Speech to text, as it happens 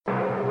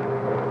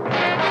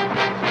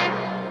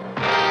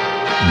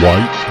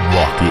White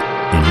Rocket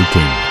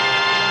Entertainment.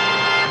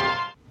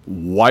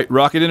 White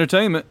Rocket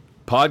Entertainment,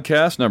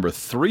 podcast number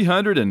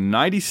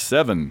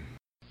 397.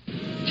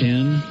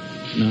 10,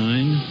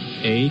 9,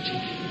 8,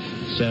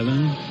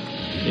 7,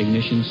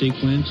 ignition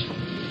sequence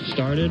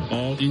started.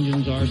 All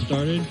engines are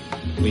started.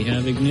 We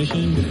have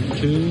ignition.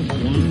 2,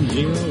 1,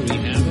 0. We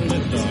have a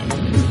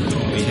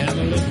liftoff. We have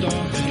a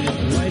liftoff, and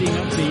it's lighting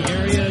up the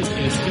area.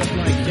 It's just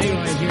like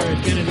daylight here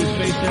at Kennedy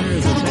Space Center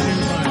as the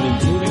Saturn V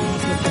is moving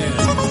off the pad.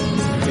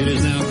 It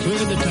has now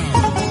cleared the tower.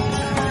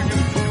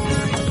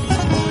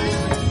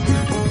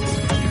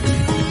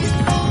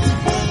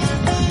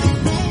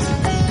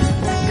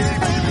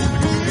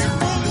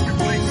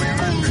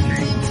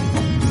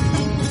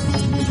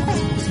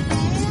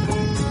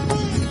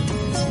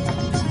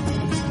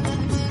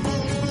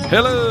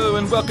 Hello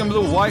and welcome to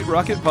the White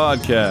Rocket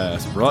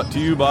Podcast, brought to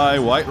you by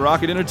White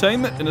Rocket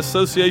Entertainment in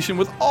association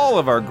with all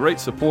of our great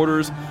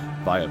supporters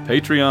via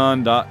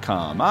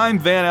Patreon.com. I'm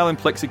Van Allen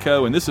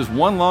Plexico, and this is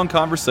one long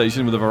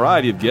conversation with a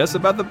variety of guests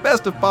about the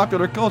best of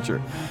popular culture.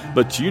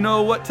 But you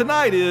know what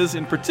tonight is,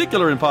 in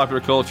particular in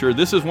popular culture.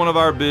 This is one of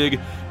our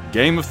big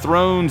Game of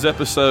Thrones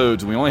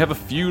episodes. We only have a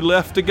few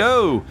left to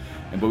go,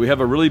 but we have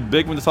a really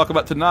big one to talk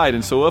about tonight.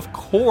 And so, of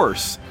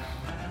course,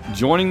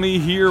 joining me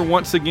here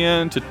once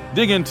again to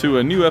dig into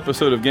a new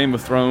episode of Game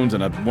of Thrones,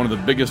 and one of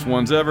the biggest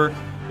ones ever,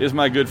 is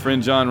my good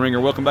friend John Ringer.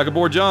 Welcome back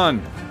aboard,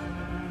 John.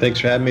 Thanks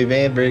for having me,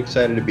 Van. Very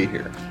excited to be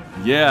here.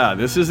 Yeah,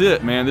 this is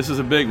it, man. This is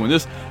a big one.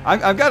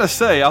 I've got to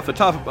say, right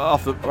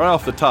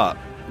off the top,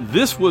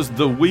 this was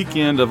the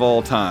weekend of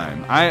all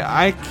time.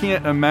 I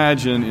can't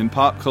imagine in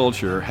pop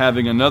culture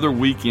having another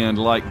weekend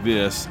like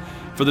this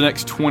for the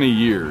next 20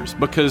 years,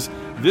 because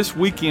this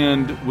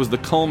weekend was the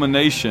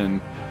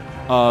culmination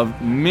of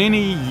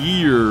many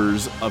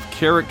years of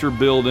character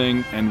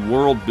building and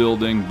world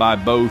building by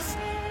both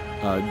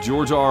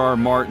George R.R.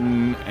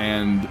 Martin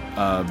and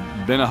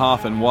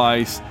Benioff and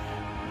Weiss,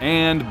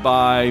 and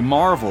by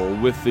Marvel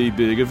with the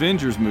big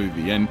Avengers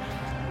movie. And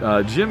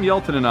Jim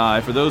Yelton and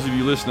I, for those of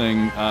you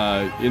listening,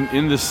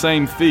 in this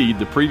same feed,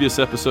 the previous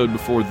episode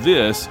before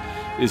this,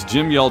 is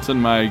Jim Yelton,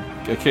 my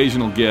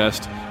occasional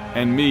guest,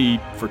 and me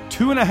for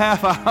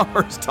 2.5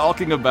 hours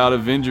talking about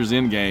Avengers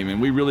Endgame,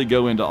 and we really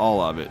go into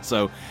all of it.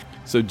 So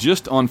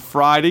just on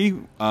Friday,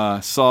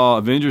 saw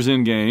Avengers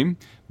Endgame,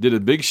 did a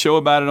big show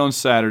about it on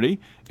Saturday,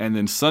 and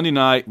then Sunday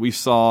night we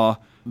saw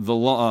the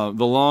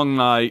Long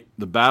Night,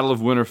 the Battle of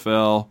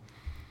Winterfell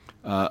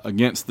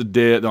against the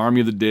dead, the Army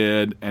of the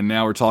Dead, and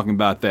now we're talking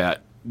about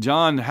that.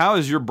 John, how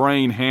has your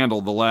brain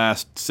handled the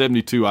last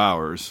 72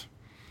 hours?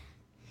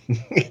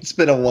 It's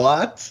been a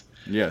lot.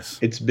 Yes.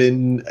 It's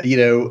been,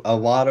 a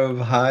lot of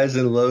highs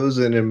and lows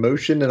and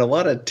emotion and a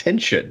lot of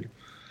tension.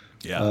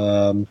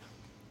 Yeah.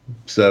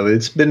 So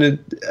it's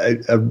been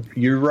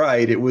you're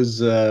right. It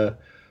was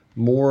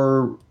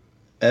more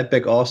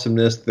epic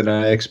awesomeness than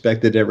I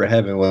expected to ever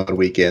have in one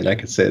weekend. I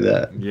could say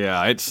that.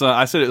 Yeah, it's.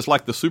 I said it's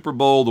like the Super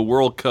Bowl, the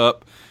World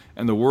Cup,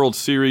 and the World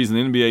Series and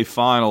the NBA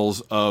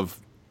Finals of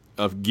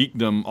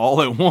geekdom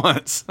all at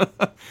once.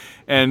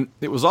 And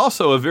it was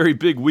also a very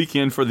big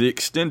weekend for the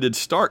extended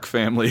Stark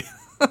family.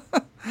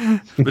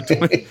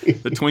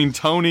 between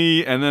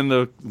Tony and then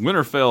the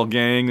Winterfell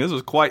gang. This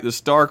was quite the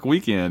Stark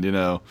weekend,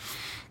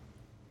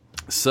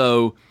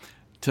 So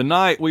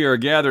tonight we are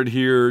gathered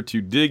here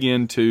to dig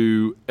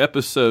into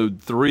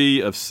episode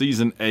 3 of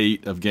season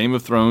 8 of Game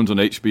of Thrones on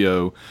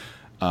HBO,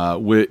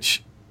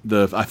 which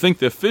I think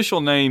the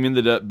official name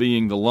ended up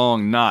being The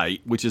Long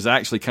Night, which is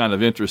actually kind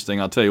of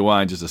interesting. I'll tell you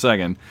why in just a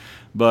second.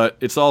 But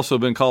it's also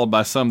been called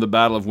by some the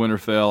Battle of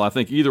Winterfell. I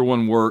think either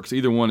one works.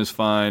 Either one is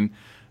fine.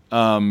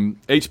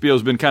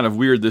 HBO's been kind of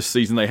weird this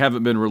season. They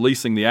haven't been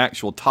releasing the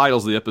actual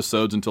titles of the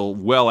episodes until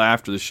well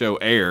after the show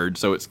aired,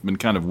 so it's been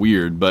kind of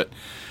weird. But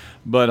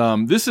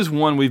this is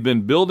one we've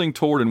been building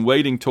toward and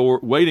waiting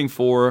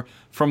for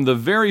from the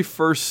very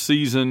first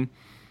season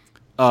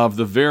of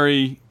the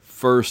very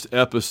first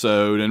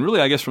episode, and really,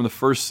 I guess, from the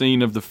first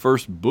scene of the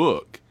first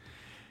book.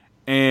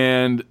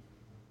 And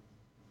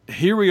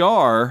here we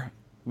are.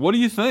 What do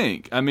you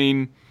think? I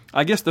mean,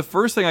 I guess the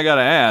first thing I got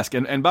to ask,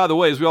 and by the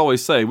way, as we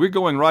always say, we're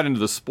going right into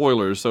the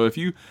spoilers. So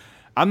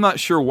I'm not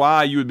sure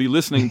why you would be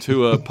listening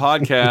to a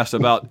podcast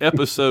about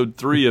episode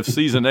 3 of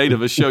season 8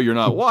 of a show you're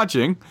not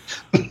watching.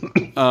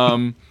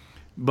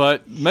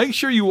 But make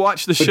sure you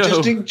watch the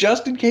show.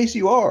 Just in case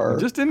you are.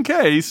 Just in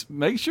case,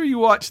 make sure you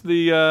watch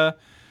the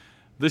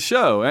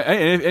show.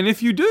 And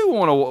if you do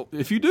want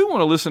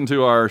to listen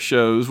to our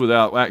shows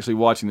without actually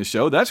watching the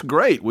show, that's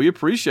great. We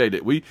appreciate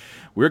it.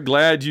 We're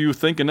glad you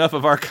think enough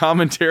of our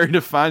commentary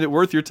to find it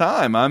worth your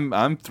time.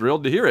 I'm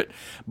thrilled to hear it.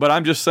 But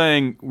I'm just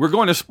saying we're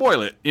going to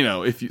spoil it.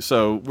 We're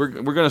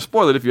going to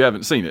spoil it if you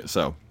haven't seen it.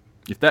 So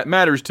if that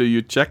matters to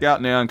you, check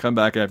out now and come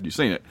back after you've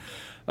seen it.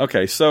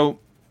 Okay, so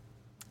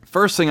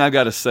first thing I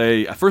got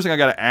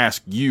to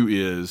ask you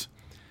is,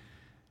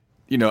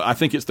 I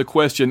think it's the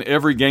question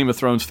every Game of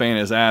Thrones fan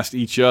has asked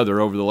each other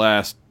over the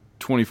last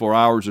 24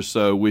 hours or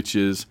so, which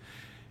is,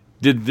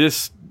 did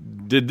this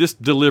did this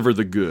deliver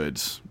the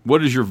goods?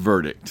 What is your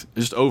verdict?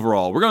 Just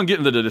overall. We're going to get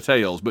into the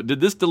details, but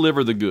did this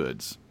deliver the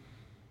goods?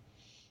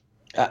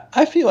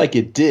 I feel like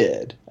it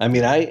did. I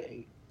mean,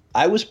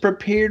 I was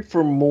prepared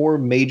for more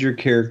major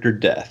character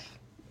death.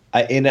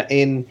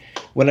 And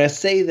when I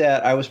say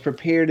that, I was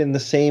prepared in the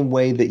same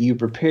way that you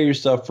prepare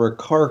yourself for a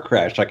car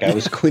crash. Like I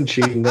was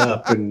clenching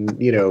up and,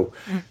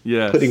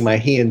 Yes. putting my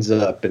hands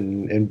up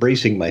and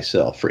bracing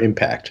myself for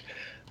impact.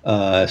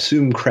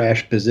 Assume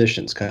crash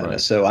positions kind of. Right.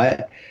 So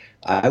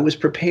I was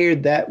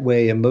prepared that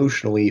way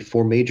emotionally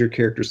for major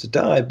characters to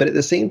die. But at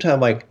the same time,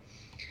 like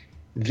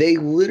they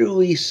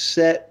literally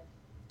set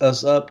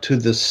us up to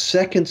the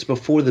seconds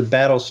before the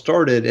battle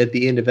started at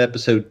the end of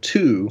episode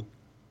 2.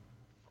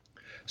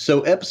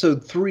 So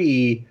episode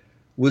 3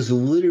 was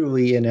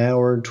literally an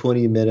hour and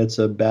 20 minutes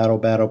of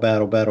battle.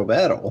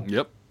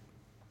 Yep.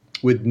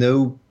 With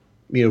no,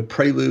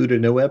 prelude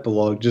and no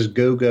epilogue, just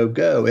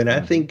go. And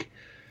I think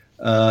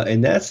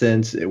in that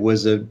sense, it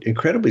was an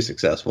incredibly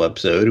successful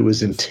episode. It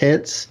was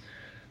intense.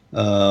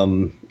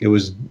 It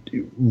was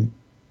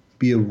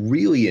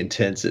really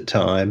intense at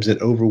times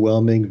and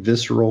overwhelming,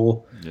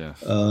 visceral.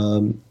 Yes.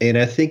 And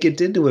I think it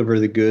did deliver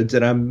the goods.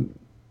 And I'm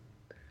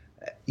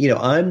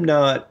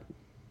not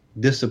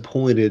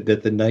disappointed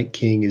that the Night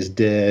King is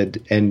dead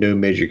and no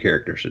major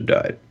characters have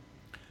died.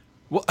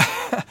 Well,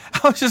 I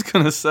was just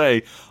going to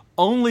say,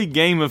 only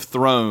Game of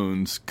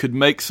Thrones could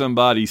make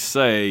somebody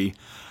say,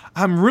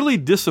 I'm really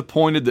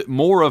disappointed that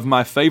more of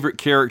my favorite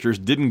characters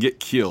didn't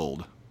get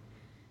killed.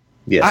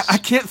 Yes. I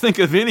can't think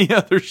of any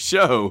other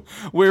show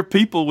where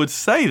people would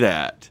say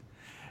that.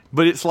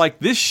 But it's like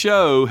this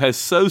show has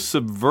so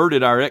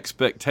subverted our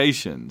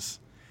expectations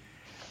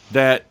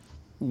that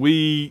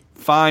we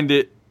find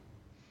it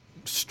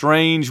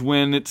strange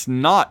when it's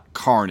not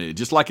carnage.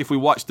 It's like if we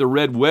watched The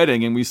Red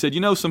Wedding and we said,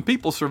 some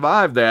people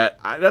survived that.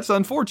 That's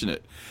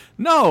unfortunate.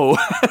 No,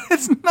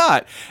 it's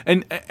not.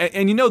 And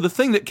the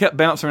thing that kept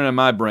bouncing around in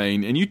my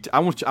brain, and I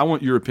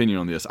want your opinion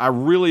on this. I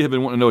really have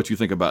been wanting to know what you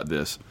think about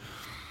this.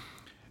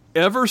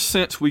 Ever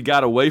since we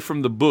got away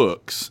from the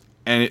books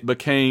and it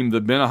became the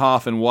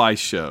Benioff and Weiss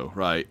show,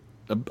 right?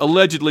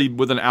 Allegedly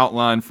with an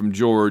outline from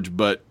George,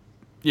 but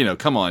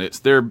come on, it's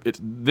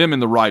them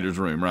in the writer's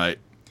room, right?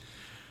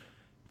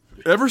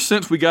 Ever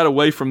since we got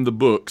away from the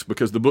books,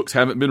 because the books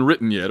haven't been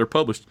written yet or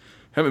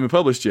haven't been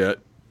published yet,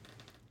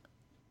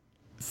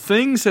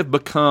 things have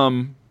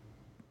become,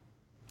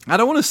 I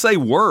don't want to say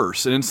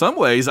worse, and in some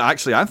ways,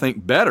 actually, I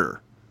think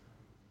better.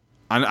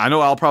 I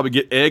know I'll probably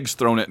get eggs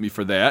thrown at me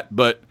for that,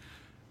 but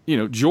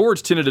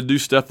George tended to do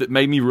stuff that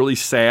made me really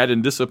sad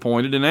and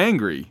disappointed and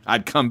angry.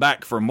 I'd come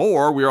back for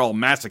more. We were all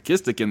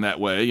masochistic in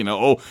that way.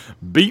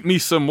 Beat me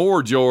some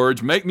more,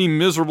 George. Make me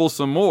miserable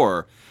some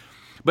more.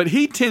 But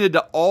he tended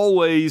to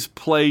always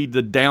play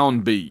the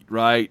downbeat,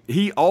 right?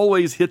 He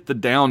always hit the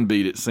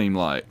downbeat, it seemed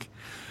like.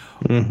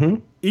 Mm-hmm.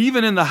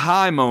 Even in the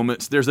high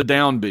moments, there's a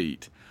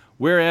downbeat.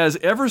 Whereas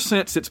ever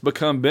since it's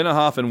become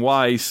Benioff and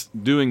Weiss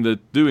doing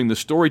the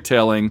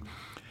storytelling,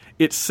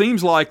 it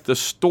seems like the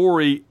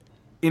story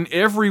in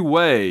every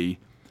way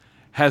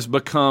has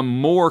become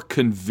more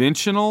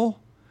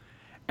conventional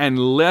and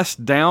less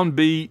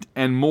downbeat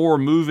and more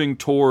moving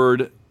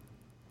toward,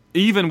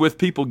 even with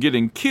people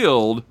getting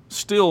killed,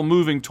 still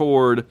moving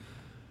toward,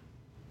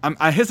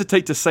 I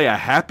hesitate to say a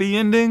happy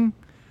ending,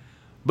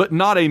 but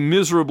not a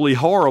miserably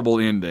horrible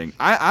ending.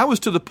 I was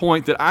to the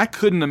point that I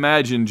couldn't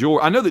imagine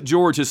George. I know that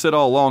George has said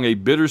all along a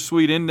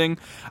bittersweet ending.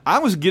 I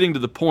was getting to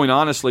the point,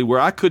 honestly, where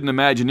I couldn't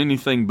imagine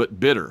anything but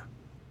bitter.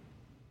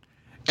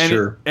 And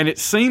sure. It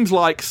seems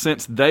like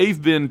since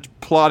they've been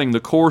plotting the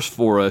course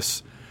for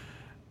us,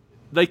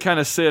 they kind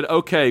of said,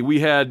 okay, we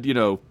had,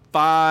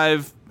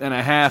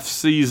 5.5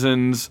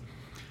 seasons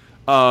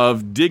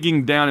of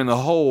digging down in the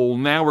hole.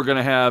 Now we're going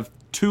to have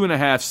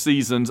 2.5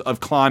 seasons of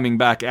climbing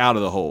back out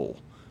of the hole.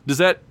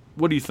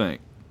 What do you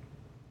think?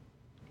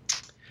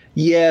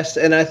 Yes,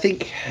 and I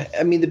think,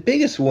 the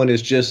biggest one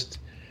is just,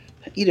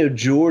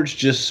 George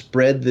just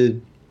spread the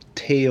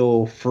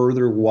tale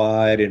further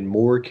wide and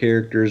more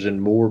characters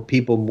and more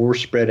people more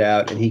spread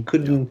out, and he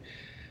couldn't,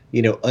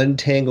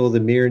 untangle the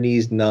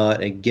Myronese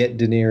knot and get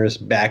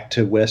Daenerys back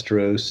to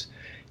Westeros.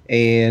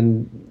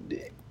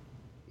 And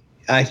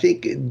I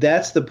think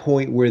that's the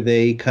point where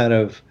they kind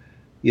of,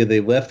 they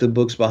left the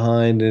books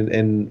behind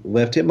and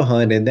left him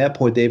behind. And at that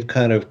point, they've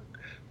kind of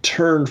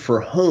turned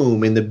for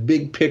home in the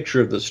big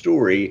picture of the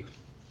story,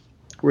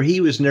 where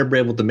he was never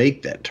able to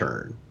make that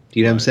turn. Do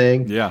you know what I'm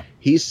saying? Yeah.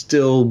 He's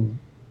still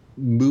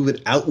moving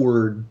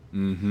outward.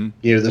 Mm-hmm.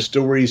 The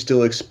story's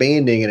still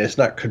expanding and it's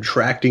not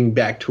contracting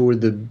back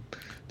toward the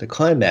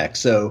climax.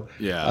 So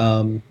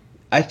yeah.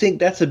 I think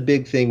that's a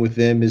big thing with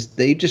them, is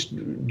they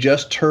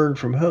just turned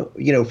from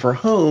home, for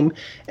home.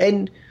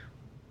 And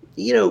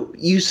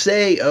you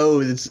say,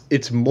 oh,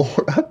 it's more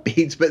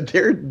upbeats, but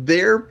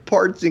their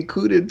parts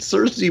included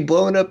Cersei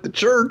blowing up the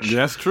church.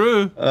 That's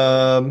true.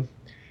 And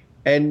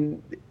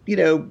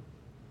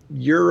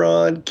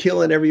Euron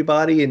killing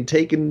everybody and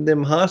taking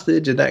them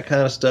hostage and that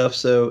kind of stuff.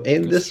 So,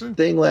 and That's this true.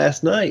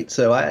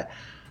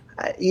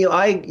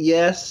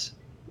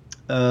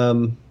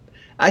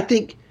 I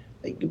think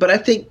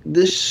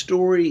this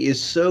story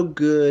is so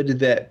good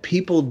that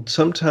people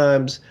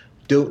sometimes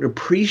don't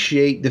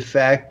appreciate the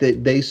fact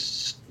that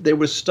there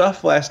was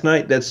stuff last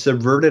night that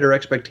subverted our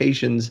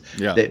expectations,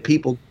 that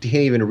people can't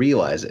even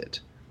realize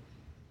it.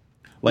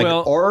 Like,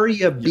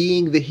 Arya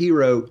being the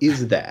hero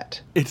is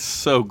that. It's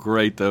so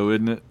great, though,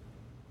 isn't it?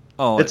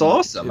 Oh, it's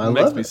awesome. It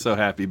makes me so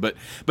happy. But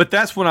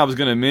that's what I was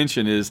going to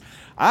mention is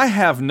I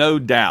have no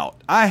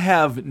doubt. I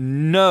have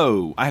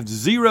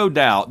zero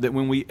doubt that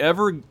when we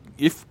ever,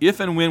 if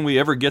and when we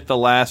ever get the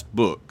last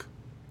book,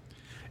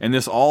 and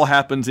this all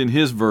happens in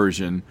his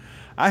version,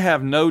 I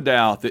have no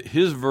doubt that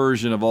his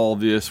version of all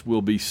this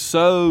will be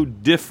so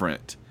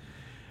different,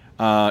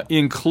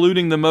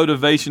 including the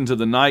motivations of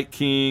the Night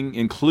King,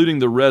 including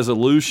the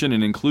resolution,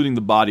 and including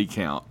the body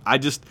count.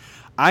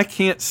 I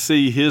can't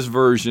see his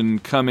version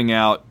coming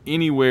out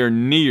anywhere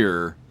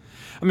near.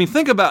 I mean,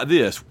 think about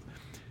this.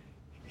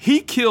 He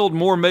killed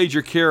more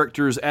major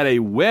characters at a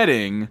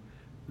wedding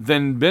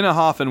than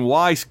Benioff and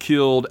Weiss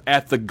killed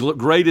at the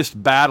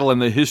greatest battle in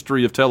the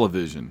history of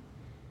television.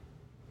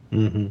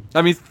 Mm-hmm.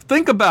 I mean,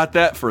 think about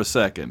that for a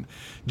second.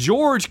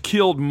 George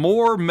killed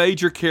more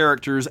major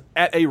characters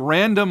at a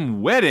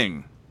random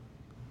wedding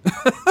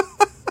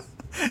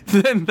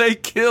than they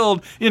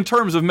killed in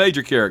terms of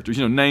major characters,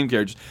 name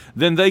characters,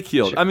 than they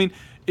killed. Sure. I mean,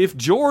 if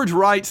George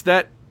writes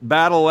that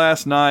battle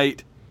last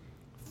night,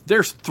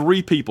 there's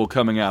 3 people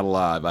coming out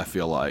alive, I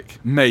feel like.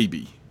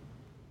 Maybe.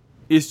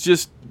 It's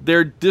just,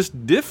 they're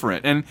just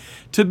different. And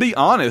to be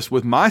honest,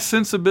 with my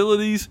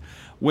sensibilities,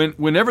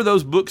 whenever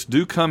those books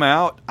do come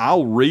out,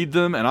 I'll read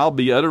them and I'll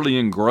be utterly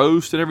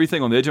engrossed and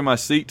everything on the edge of my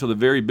seat till the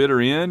very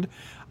bitter end.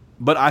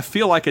 But I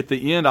feel like at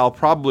the end I'll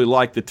probably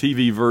like the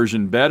TV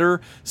version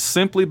better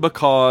simply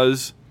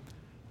because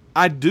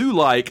I do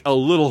like a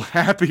little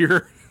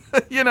happier, I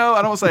don't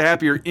want to say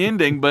happier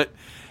ending, but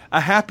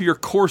a happier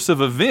course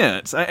of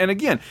events. And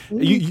again,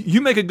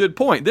 you make a good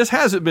point. This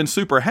hasn't been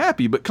super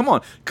happy, but come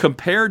on,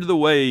 compared to the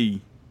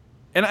way...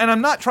 And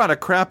I'm not trying to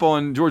crap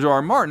on George R.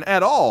 R. Martin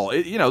at all.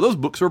 Those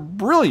books are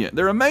brilliant.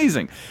 They're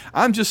amazing.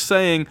 I'm just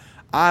saying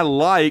I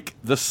like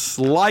the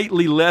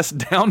slightly less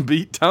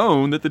downbeat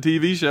tone that the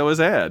TV show has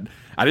had.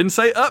 I didn't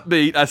say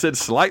upbeat. I said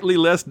slightly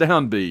less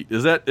downbeat.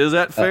 Is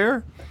that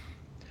fair?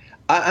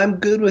 I'm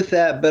good with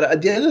that.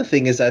 But the other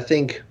thing is I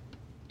think,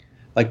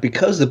 like,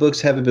 because the books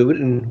haven't been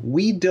written,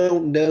 we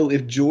don't know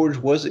if George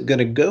wasn't going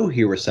to go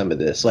here with some of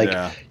this. Like,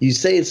 you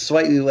say it's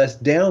slightly less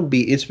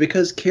downbeat. It's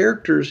because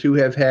characters who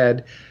have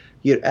had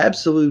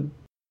absolute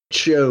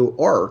show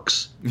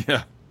arcs,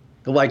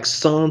 like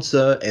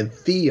Sansa and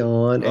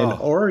Theon and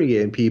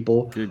Arya and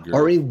people,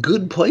 are in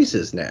good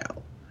places now.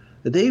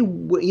 They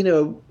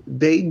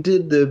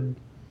did the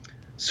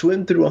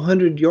swim through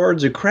 100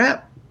 yards of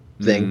crap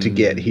thing to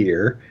get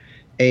here,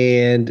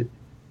 and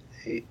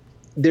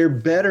they're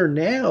better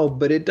now.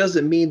 But it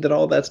doesn't mean that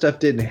all that stuff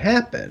didn't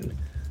happen.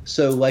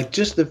 So, like,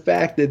 just the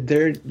fact that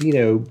they're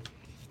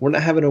we're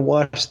not having to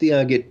watch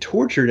Theon get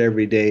tortured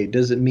every day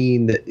doesn't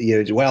mean that,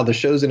 wow, the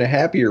show's in a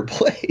happier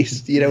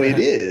place. It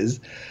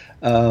is.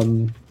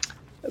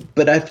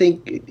 But I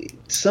think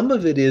some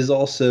of it is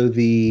also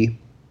these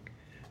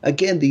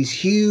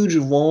huge,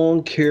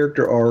 long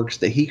character arcs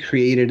that he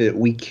created that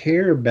we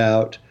care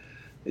about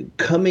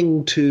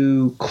coming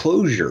to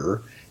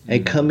closure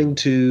and coming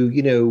to,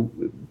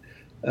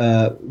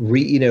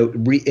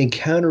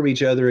 encounter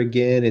each other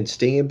again and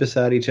stand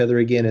beside each other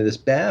again in this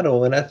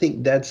battle. And I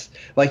think that's,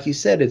 like you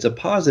said, it's a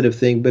positive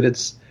thing, but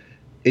it's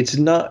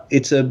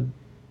a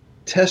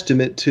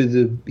testament to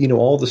the,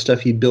 all the stuff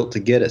he built to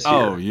get us here.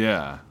 Oh,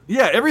 yeah.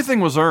 Yeah, everything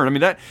was earned. I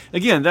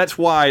mean, that's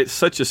why it's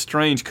such a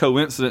strange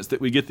coincidence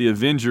that we get the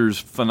Avengers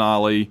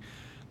finale,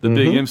 the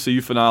big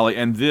MCU finale,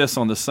 and this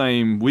on the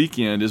same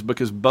weekend, is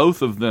because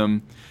both of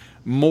them,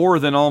 more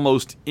than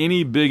almost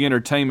any big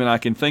entertainment I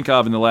can think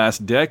of in the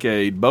last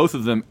decade, both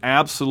of them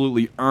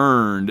absolutely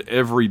earned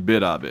every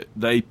bit of it.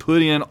 They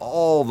put in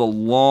all the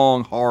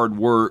long, hard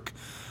work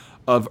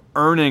of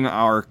earning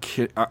our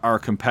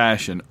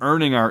compassion,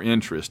 earning our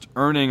interest,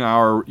 earning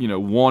our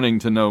wanting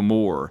to know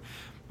more.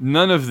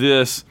 None of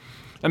this.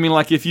 I mean,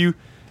 like, if you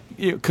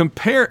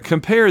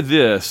compare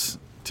this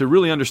to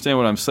really understand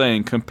what I'm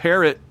saying,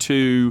 compare it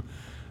to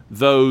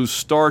those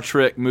Star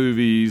Trek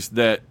movies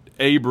that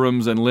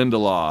Abrams and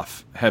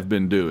Lindelof have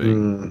been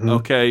doing,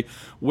 okay,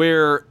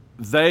 where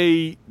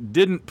they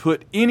didn't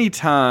put any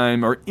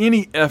time or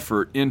any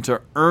effort into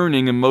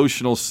earning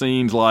emotional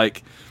scenes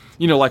like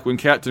when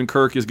Captain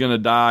Kirk is going to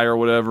die or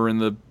whatever in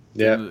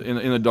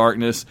the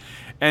darkness,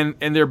 and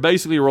they're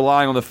basically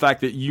relying on the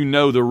fact that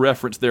the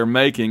reference they're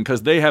making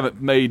because they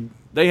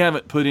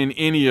haven't put in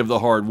any of the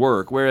hard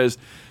work, whereas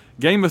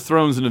Game of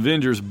Thrones and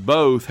Avengers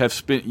both have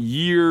spent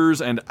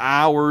years and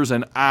hours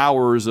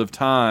of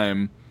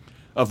time,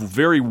 of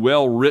very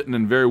well written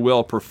and very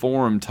well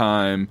performed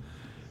time,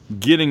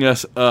 getting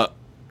us up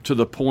to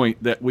the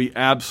point that we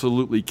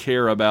absolutely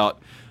care about.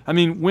 I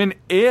mean, when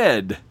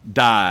Ed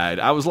died,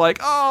 I was like,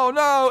 oh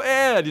no,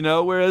 Ed,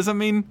 whereas,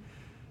 3-4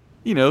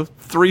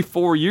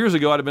 years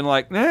ago, I'd have been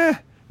like, nah.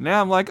 Now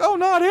I'm like, oh,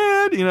 not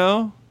Ed,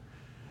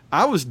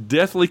 I was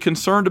deathly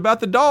concerned about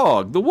the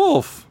dog, the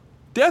wolf.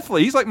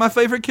 Deathly, he's like my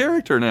favorite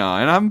character now,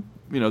 and I'm,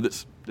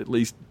 that's at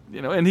least,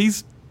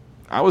 and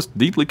I was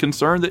deeply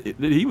concerned that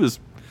he was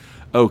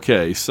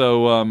okay.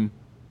 So,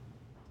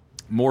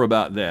 more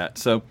about that.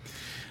 So,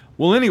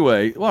 well,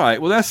 anyway, all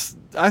right. Well, I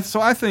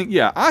think,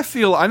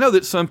 I know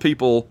that some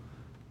people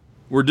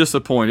were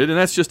disappointed, and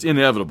that's just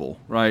inevitable,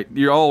 right?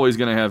 You're always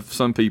going to have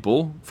some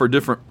people, for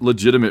different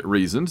legitimate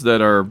reasons,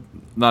 that are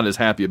not as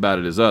happy about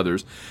it as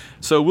others.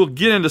 So we'll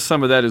get into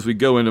some of that as we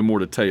go into more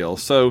detail.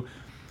 So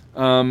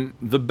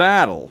the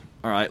battle,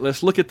 all right,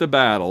 let's look at the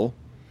battle.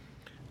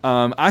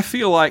 I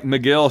feel like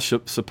Miguel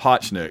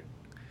Sapochnik,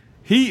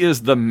 he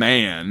is the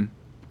man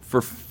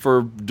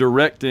for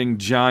directing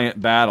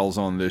giant battles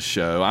on this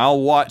show.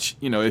 I'll watch,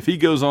 if he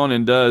goes on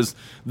and does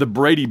the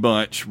Brady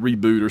Bunch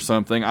reboot or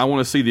something, I want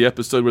to see the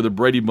episode where the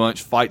Brady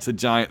Bunch fights a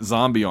giant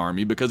zombie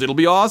army, because it'll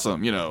be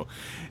awesome,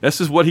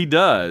 This is what he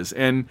does.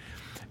 And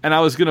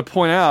I was going to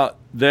point out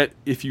that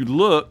if you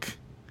look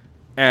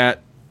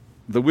at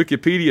the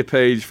Wikipedia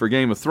page for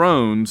Game of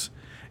Thrones,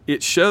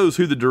 it shows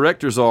who the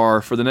directors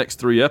are for the next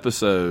 3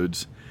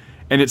 episodes,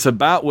 and it's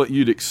about what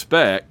you'd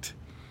expect.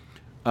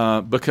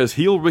 Because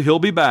he'll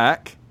be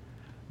back,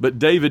 but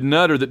David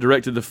Nutter, that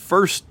directed the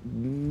first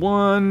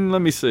one,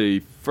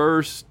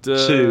 first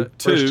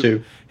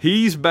two,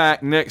 he's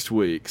back next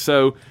week.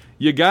 So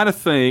you got to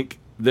think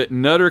that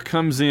Nutter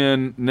comes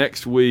in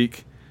next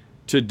week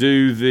to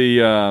do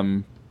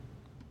the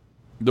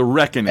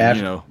reckoning,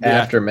 the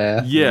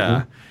aftermath.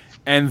 Yeah,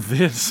 and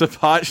then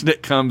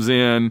Sapochnik comes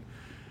in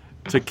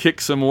to kick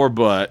some more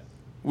butt,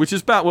 which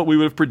is about what we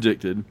would have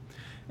predicted.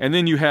 And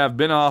then you have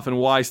Benioff and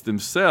Weiss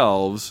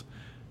themselves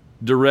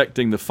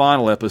directing the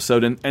final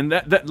episode, and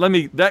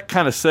that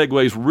kind of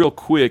segues real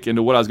quick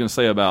into what I was going to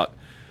say about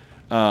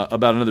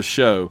another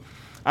show.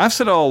 I've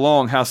said all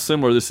along how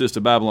similar this is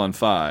to Babylon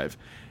 5.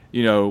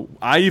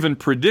 I even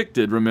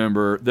predicted,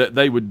 remember, that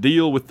they would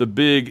deal with the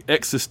big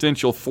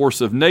existential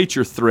force of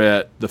nature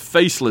threat, the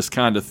faceless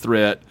kind of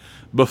threat,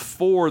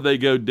 before they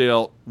go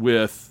dealt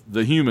with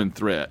the human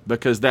threat,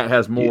 because that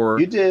has more.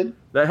 You did.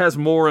 That has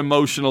more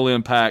emotional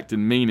impact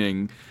and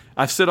meaning.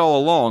 I've said all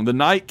along, the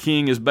Night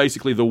King is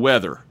basically the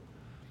weather.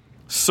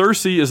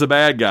 Cersei is a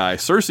bad guy.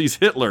 Cersei's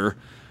Hitler,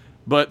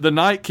 but the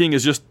Night King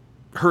is just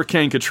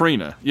Hurricane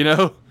Katrina,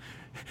 And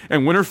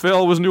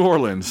Winterfell was New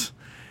Orleans.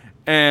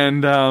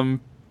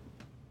 And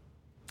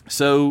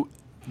so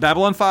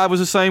Babylon 5 was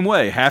the same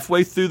way.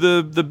 Halfway through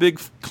the big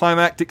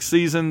climactic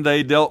season,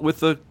 they dealt with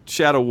the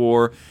Shadow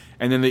War,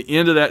 and then the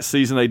end of that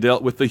season, they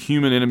dealt with the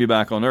human enemy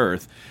back on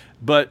Earth.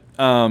 But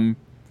the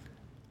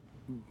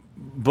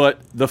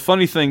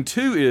funny thing,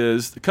 too,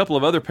 is a couple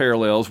of other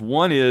parallels.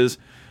 One is,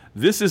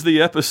 this is the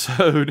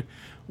episode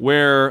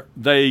where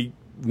they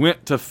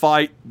went to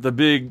fight the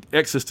big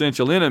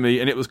existential enemy,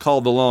 and it was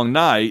called The Long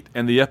Night,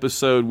 and the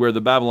episode where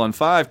the Babylon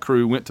 5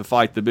 crew went to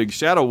fight the big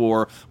Shadow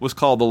War was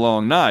called The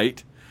Long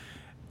Night.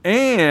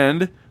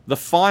 And the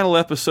final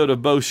episode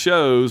of both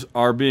shows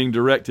were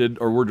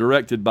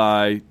directed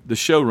by the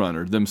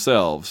showrunner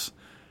themselves.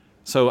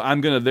 So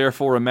I'm going to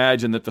therefore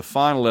imagine that the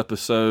final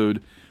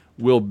episode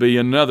will be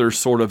another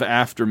sort of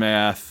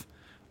aftermath,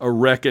 a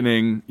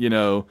reckoning,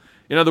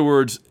 In other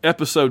words,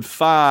 episode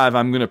 5,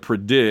 I'm going to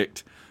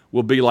predict,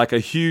 will be like a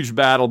huge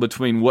battle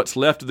between what's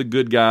left of the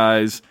good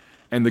guys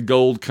and the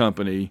Gold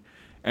Company,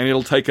 and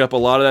it'll take up a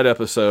lot of that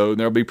episode, and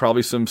there'll be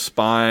probably some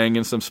spying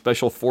and some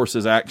special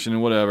forces action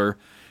and whatever,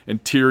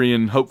 and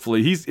Tyrion,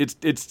 hopefully,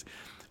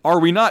 are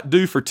we not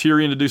due for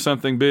Tyrion to do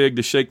something big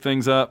to shake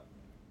things up?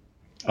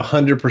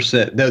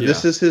 100%. No,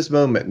 This is his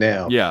moment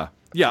now. Yeah.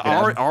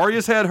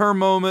 Arya's had her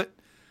moment.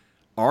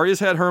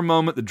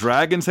 The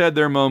dragons had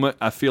their moment.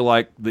 I feel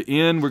like the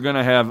end we're going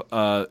to have,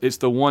 it's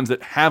the ones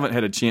that haven't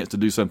had a chance to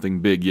do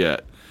something big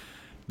yet.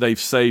 They've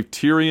saved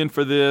Tyrion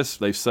for this.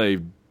 They've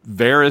saved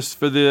Varys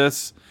for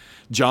this.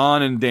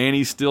 Jon and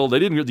Dany they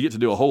didn't really get to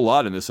do a whole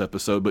lot in this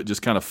episode, but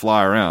just kind of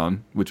fly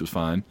around, which was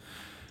fine.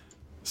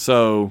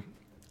 So,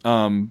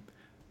 so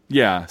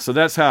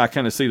that's how I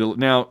kind of see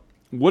Now,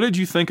 what did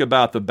you think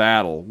about the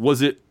battle?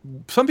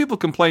 Some people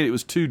complained it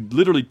was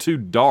literally too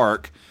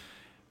dark.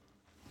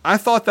 I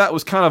thought that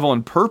was kind of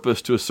on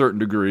purpose to a certain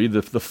degree,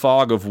 the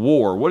fog of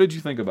war. What did you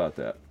think about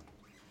that?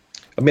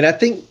 I mean, I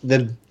think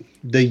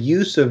the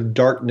use of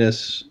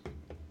darkness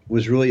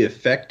was really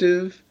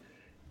effective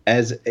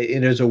as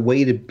a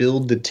way to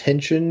build the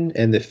tension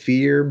and the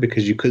fear,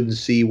 because you couldn't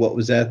see what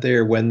was out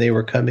there, when they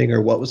were coming,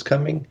 or what was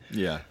coming.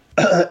 Yeah.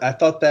 I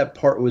thought that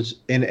part was,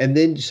 and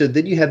then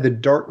you had the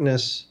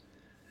darkness,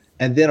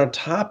 and then on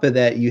top of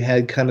that, you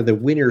had kind of the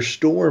winter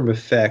storm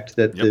effect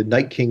that the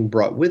Night King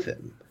brought with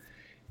him.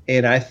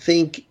 And I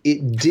think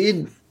it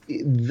did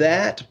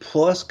that,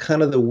 plus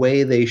kind of the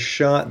way they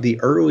shot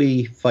the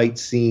early fight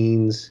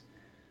scenes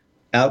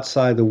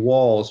outside the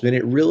walls, made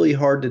it really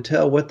hard to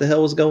tell what the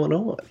hell was going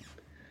on.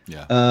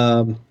 Yeah.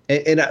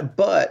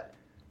 But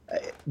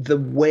the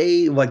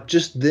way, like,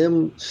 just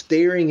them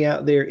staring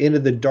out there into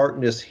the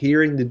darkness,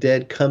 hearing the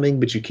dead coming,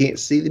 but you can't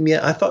see them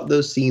yet, I thought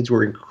those scenes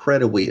were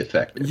incredibly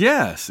effective.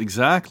 Yes,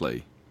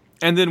 exactly.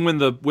 And then when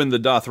the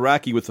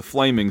Dothraki with the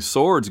flaming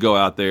swords go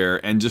out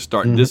there and just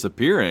start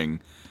disappearing,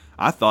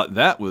 I thought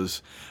that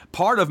was...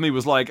 Part of me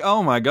was like,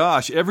 oh my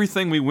gosh,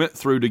 everything we went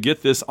through to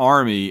get this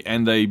army,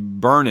 and they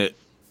burn it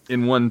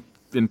in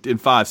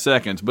 5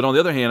 seconds. But on the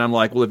other hand, I'm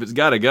like, well, if it's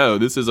got to go,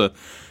 this is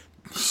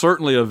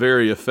certainly a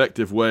very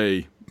effective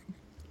way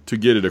to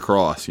get it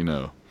across, you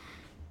know.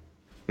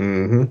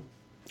 Mm-hmm.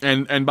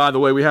 And by the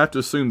way, we have to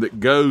assume that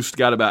Ghost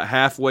got about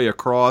halfway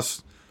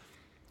across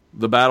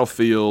the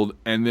battlefield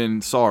and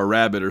then saw a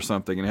rabbit or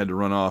something and had to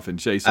run off and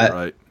chase it,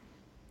 right?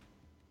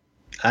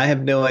 I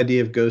have no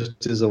idea if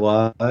Ghost is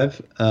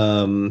alive,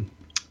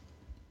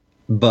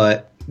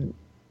 but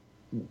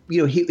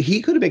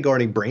he could have been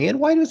guarding Bran.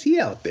 Why was he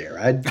out there?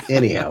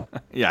 Anyhow.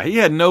 Yeah, he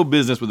had no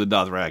business with the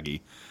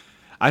Dothraki.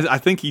 I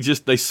think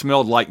they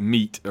smelled like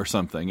meat or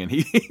something, and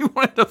he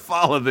wanted to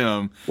follow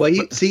them. Well,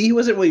 he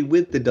wasn't really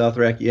with the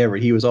Dothraki ever.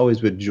 He was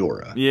always with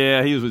Jorah.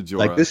 Yeah, he was with Jorah.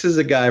 Like, this is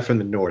a guy from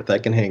the north. I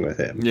can hang with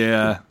him.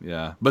 Yeah.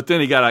 But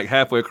then he got like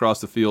halfway across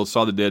the field,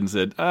 saw the dead, and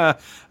said, I'd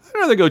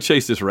rather go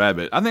chase this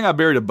rabbit. I think I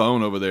buried a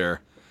bone over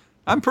there.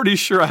 I'm pretty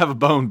sure I have a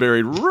bone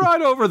buried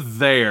right over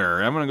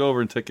there. I'm going to go over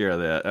and take care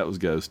of that. That was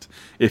Ghost.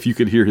 If you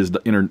could hear his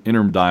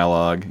inner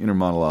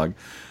monologue.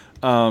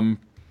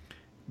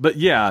 But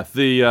yeah,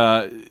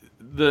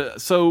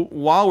 so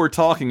while we're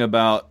talking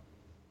about,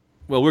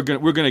 well, we're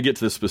going to get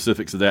to the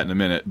specifics of that in a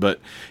minute, but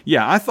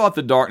yeah, I thought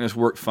the darkness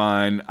worked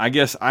fine. I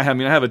guess I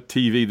have a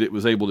TV that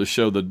was able to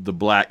show the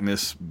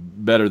blackness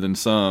better than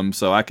some,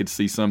 so I could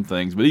see some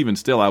things. But even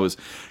still, I was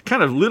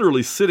kind of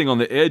literally sitting on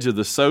the edge of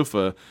the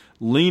sofa,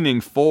 leaning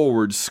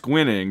forward,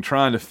 squinting,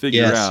 trying to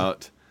figure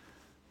out.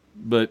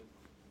 But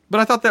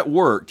I thought that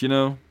worked, you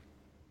know.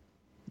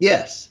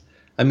 Yes,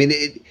 I mean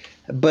it,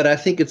 but I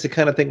think it's the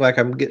kind of thing like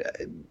I'm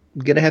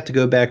gonna have to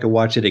go back and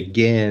watch it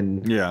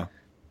again. Yeah.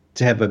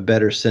 To have a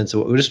better sense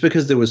of it, just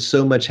because there was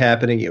so much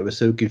happening, it was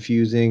so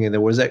confusing, and there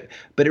was that.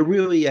 But it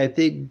really, I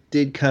think,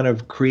 did kind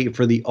of create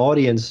for the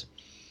audience.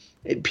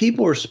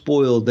 People are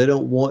spoiled; they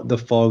don't want the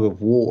fog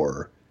of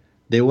war.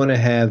 They want to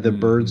have the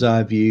bird's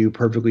eye view,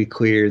 perfectly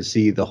clear, and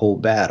see the whole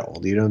battle.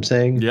 Do you know what I'm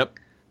saying? Yep.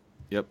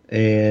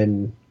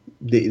 And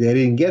they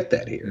didn't get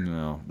that here.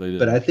 No, they didn't.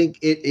 But I think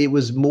it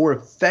was more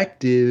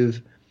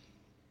effective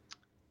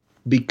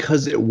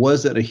because it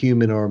wasn't a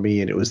human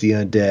army and it was the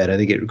undead. I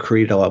think it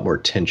created a lot more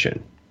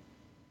tension.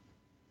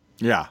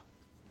 Yeah,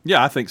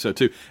 I think so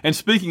too. And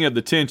speaking of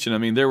the tension, I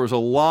mean, there was a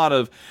lot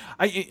of.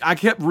 I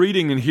kept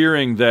reading and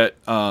hearing that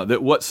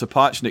what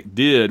Sapochnik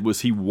did was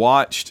he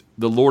watched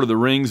the Lord of the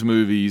Rings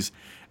movies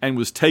and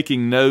was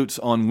taking notes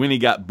on when he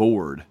got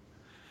bored.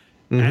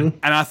 And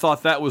I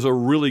thought that was a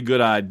really good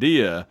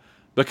idea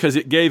because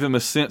it gave him a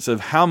sense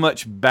of how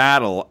much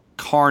battle,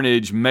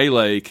 carnage,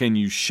 melee can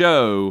you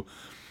show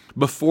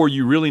before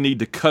you really need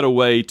to cut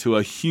away to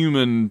a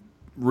human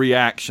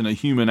reaction, a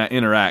human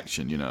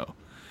interaction, you know.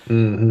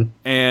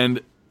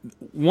 And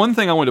one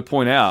thing I want to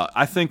point out,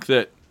 I think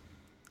that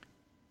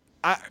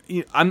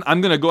I'm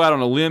going to go out on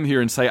a limb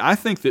here and say I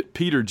think that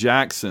Peter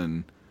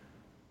Jackson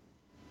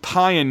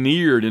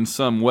pioneered in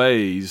some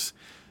ways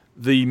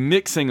the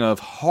mixing of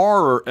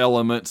horror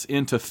elements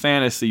into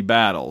fantasy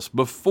battles.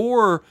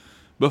 Before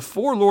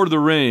Lord of the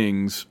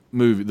Rings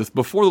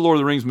before the Lord of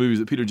the Rings movies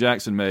that Peter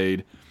Jackson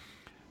made,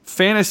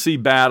 fantasy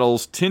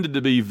battles tended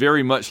to be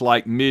very much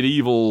like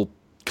medieval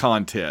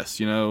contests,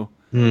 you know.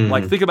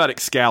 Like, think about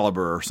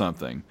Excalibur or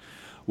something.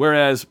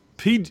 Whereas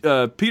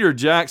Peter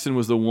Jackson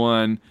was the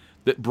one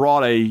that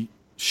brought a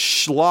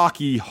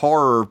schlocky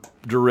horror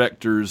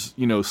director's,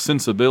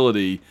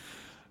 sensibility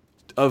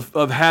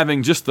of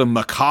having just the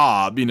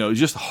macabre,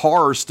 just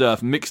horror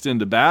stuff mixed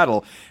into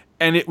battle.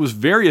 And it was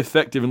very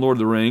effective in Lord of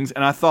the Rings,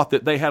 and I thought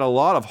that they had a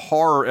lot of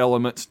horror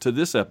elements to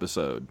this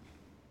episode.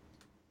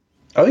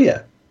 Oh,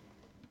 yeah.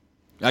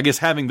 I guess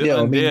having the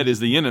undead as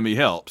the enemy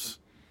helps.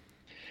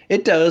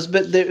 It does,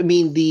 but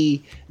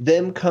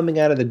them coming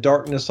out of the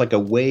darkness like a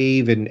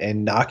wave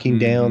and knocking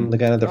down the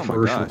kind of the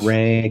first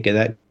rank and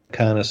that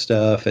kind of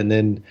stuff, and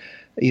then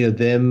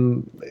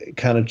them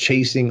kind of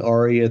chasing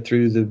Arya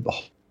through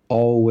the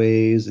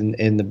hallways and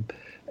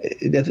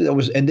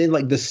then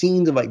like the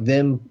scenes of like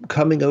them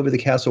coming over the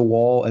castle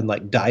wall and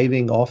like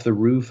diving off the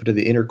roof to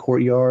the inner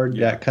courtyard,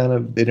 that kind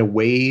of in a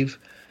wave.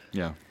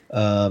 Yeah.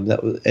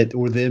 That was,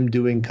 or them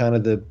doing kind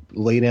of the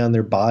lay down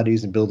their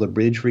bodies and build a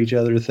bridge for each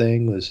other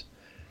thing was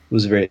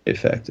very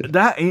effective.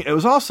 It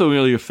was also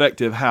really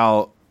effective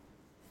how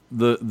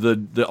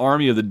the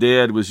army of the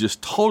dead was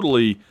just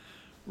totally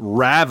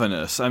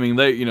ravenous. I mean,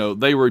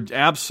 they were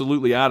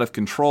absolutely out of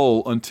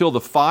control until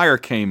the fire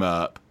came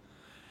up,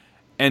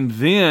 and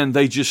then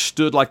they just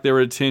stood like they were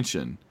at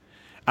attention.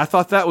 I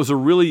thought that was a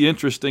really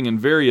interesting and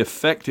very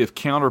effective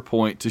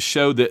counterpoint to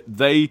show that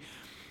they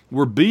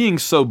were being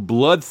so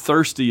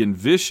bloodthirsty and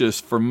vicious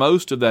for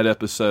most of that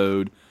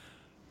episode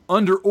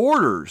under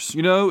orders,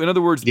 In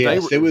other words,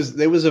 yes, there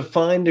was a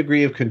fine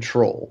degree of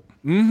control.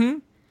 Mm-hmm.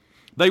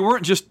 They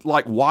weren't just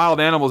like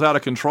wild animals out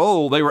of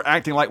control. They were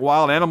acting like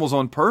wild animals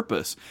on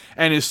purpose.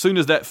 And as soon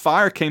as that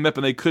fire came up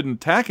and they couldn't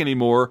attack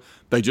anymore,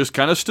 they just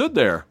kind of stood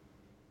there.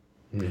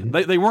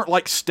 They weren't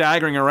like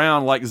staggering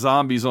around like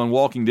zombies on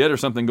Walking Dead or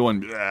something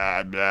going,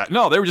 blah, blah.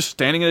 No, they were just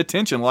standing at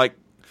attention like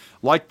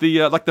the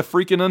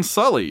freaking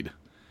Unsullied.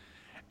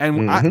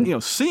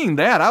 And seeing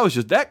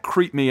that, that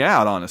creeped me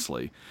out,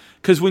 honestly.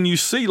 Because when you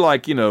see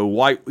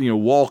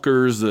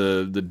walkers,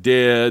 the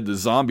dead, the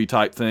zombie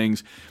type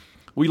things,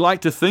 we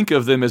like to think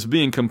of them as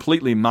being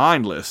completely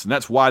mindless, and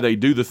that's why they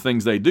do the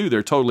things they do.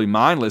 They're totally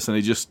mindless, and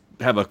they just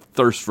have a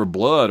thirst for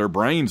blood or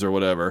brains or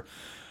whatever.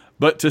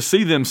 But to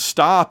see them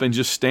stop and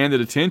just stand at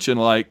attention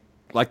like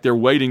they're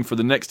waiting for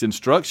the next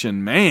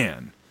instruction,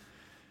 man,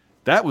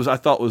 I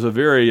thought was a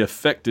very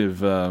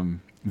effective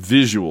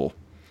visual.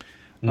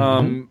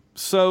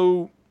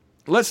 So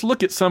let's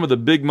look at some of the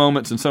big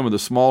moments and some of the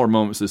smaller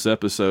moments this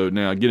episode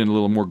now, get in a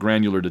little more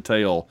granular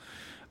detail.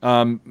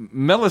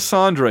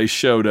 Melisandre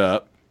showed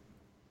up.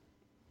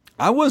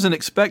 I wasn't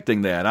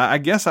expecting that. I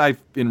guess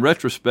in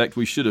retrospect,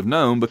 we should have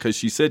known because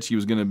she said she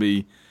was going to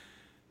be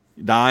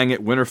dying at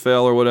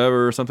Winterfell or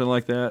whatever, or something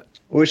like that.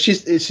 Well, she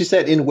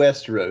said in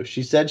Westeros.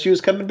 She said she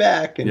was coming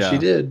back, and she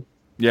did.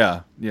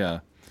 Yeah.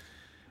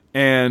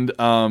 And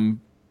I've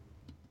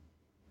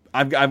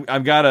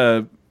got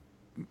a.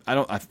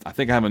 I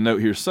think I have a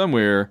note here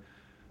somewhere,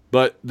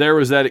 but there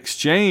was that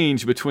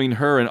exchange between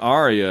her and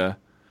Arya.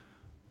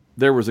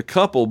 There was a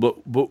couple,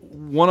 but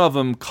one of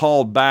them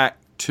called back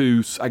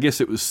to, I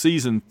guess it was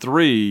season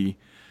 3,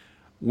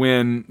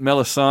 when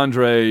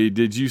Melisandre,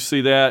 did you see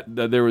that?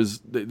 There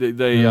was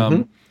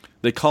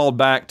they called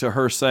back to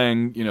her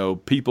saying,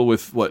 people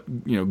with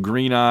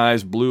green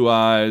eyes, blue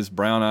eyes,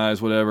 brown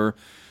eyes, whatever,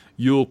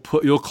 you'll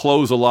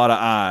close a lot of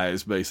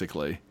eyes,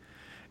 basically.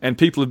 And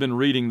people have been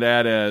reading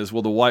that as,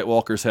 well, the White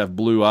Walkers have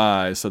blue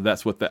eyes, so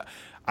that's what that.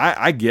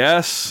 I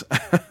guess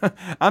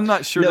I'm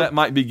not sure that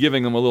might be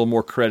giving them a little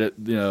more credit,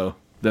 than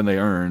they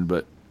earned,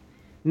 but.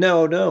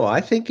 No.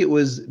 I think it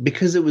was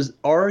because it was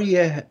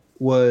Arya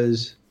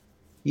was,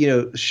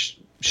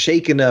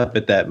 shaken up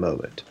at that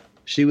moment.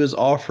 She was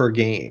off her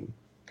game.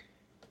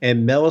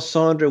 And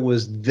Melisandre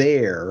was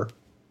there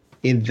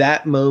in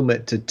that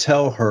moment to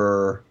tell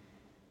her,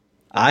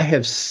 I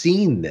have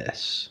seen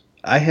this.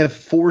 I have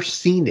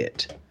foreseen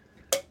it.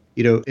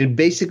 And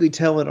basically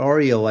telling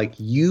Arya,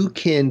 you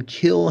can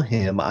kill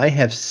him. I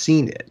have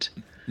seen it.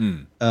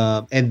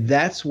 And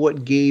that's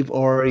what gave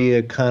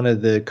Arya kind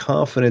of the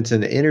confidence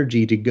and the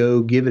energy to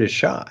go give it a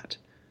shot.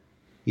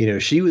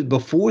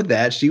 Before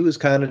that, she was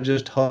kind of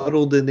just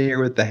huddled in there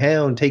with the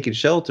Hound taking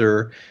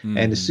shelter.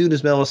 And as soon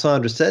as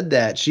Melisandre said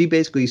that, she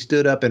basically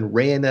stood up and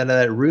ran out of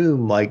that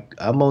room like,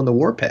 I'm on the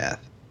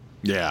warpath.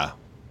 Yeah,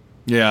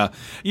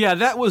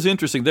 that was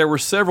interesting. There were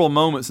several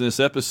moments in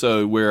this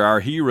episode where our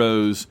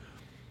heroes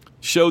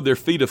showed their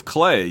feet of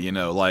clay,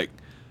 like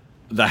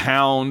the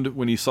Hound,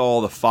 when he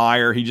saw the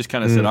fire, he just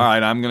kind of said, all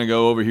right, I'm going to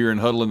go over here and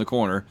huddle in the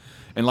corner.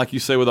 And like you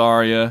say with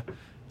Arya,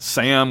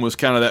 Sam was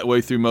kind of that way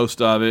through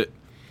most of it.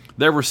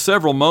 There were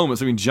several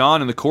moments. I mean,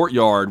 Jon in the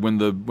courtyard when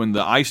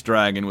the ice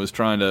dragon was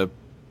trying to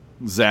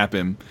zap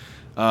him,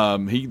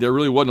 there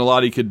really wasn't a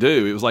lot he could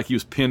do. It was like he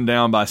was pinned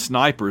down by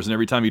snipers, and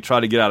every time he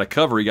tried to get out of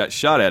cover, he got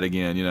shot at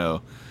again,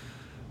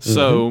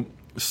 So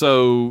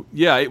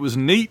yeah, it was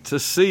neat to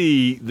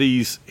see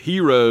these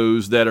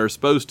heroes that are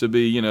supposed to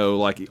be,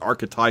 like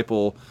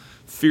archetypal,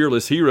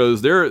 fearless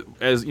heroes. They're,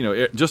 as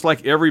just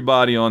like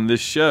everybody on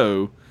this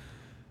show,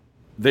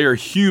 they are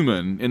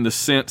human in the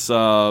sense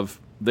of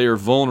they are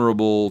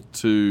vulnerable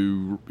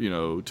to,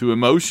 to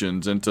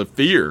emotions and to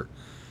fear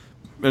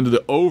and to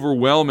the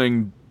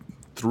overwhelming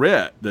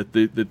threat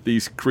that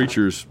these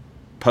creatures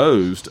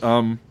posed.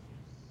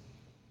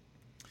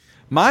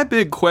 My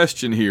big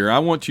question here, I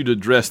want you to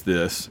address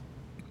this.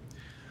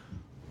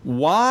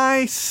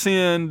 Why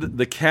send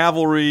the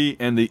cavalry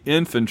and the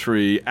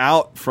infantry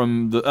out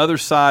from the other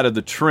side of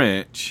the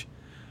trench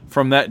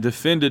from that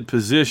defended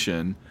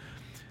position?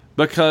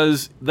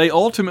 Because they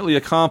ultimately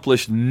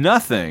accomplished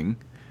nothing,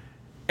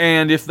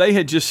 and if they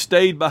had just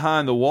stayed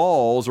behind the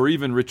walls or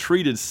even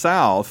retreated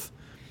south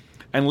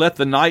and let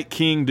the Night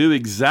King do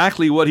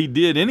exactly what he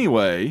did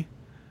anyway,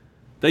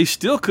 they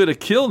still could have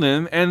killed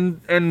him,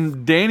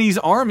 and Dany's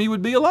army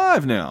would be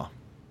alive now.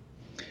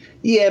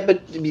 Yeah,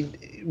 but I mean,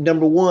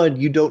 number one,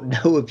 you don't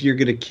know if you're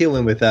going to kill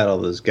him without all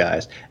those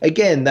guys.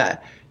 Again,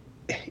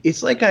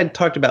 it's like I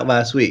talked about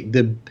last week.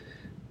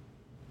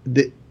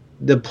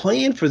 The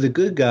plan for the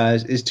good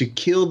guys is to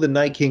kill the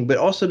Night King, but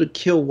also to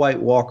kill White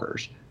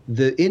Walkers.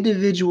 The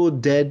individual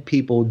dead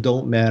people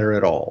don't matter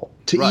at all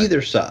to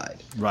either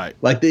side. Right.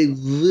 Like they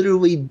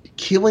literally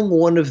killing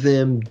one of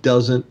them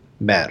doesn't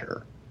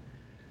matter.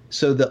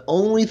 So the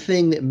only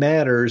thing that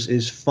matters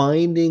is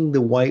finding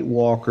the White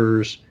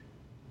Walkers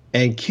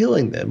and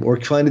killing them, or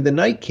finding the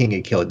Night King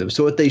and killing them.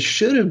 So what they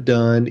should have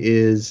done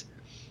is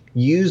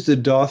use the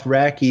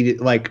Dothraki,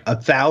 like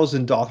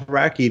 1,000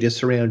 Dothraki, to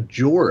surround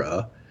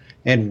Jorah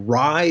and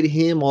ride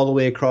him all the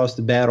way across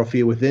the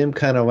battlefield with them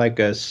kind of like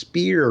a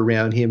spear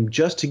around him,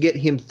 just to get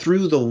him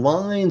through the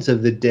lines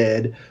of the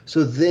dead,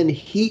 so then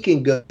he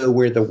can go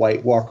where the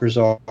White Walkers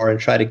are and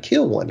try to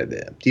kill one of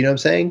them. Do you know what I'm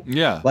saying?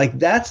 Yeah. Like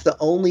that's the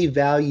only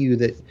value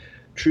that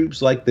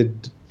troops like the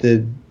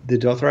the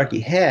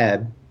Dothraki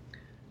had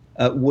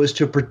was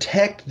to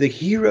protect the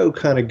hero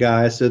kind of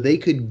guys so they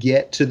could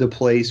get to the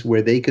place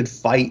where they could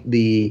fight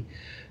the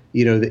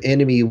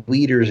enemy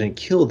leaders and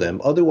kill them.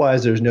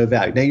 Otherwise, there's no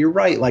value. Now, you're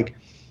right. Like,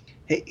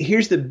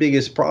 here's the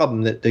biggest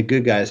problem that the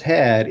good guys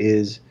had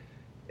is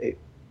the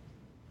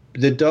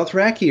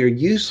Dothraki are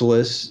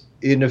useless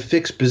in a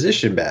fixed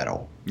position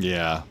battle.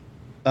 Yeah.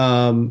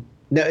 Now,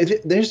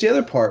 there's the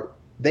other part.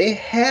 They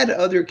had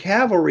other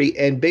cavalry,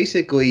 and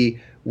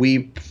basically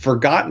we've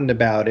forgotten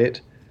about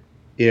it,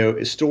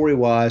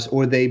 story-wise,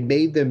 or they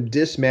made them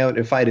dismount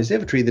and fight as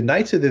infantry. The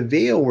Knights of the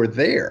Vale were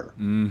there.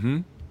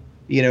 Mm-hmm.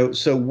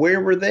 So where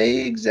were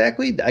they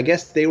exactly? I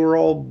guess they were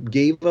all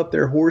gave up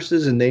their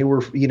horses and they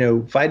were,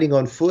 fighting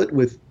on foot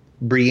with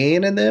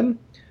Brienne and them.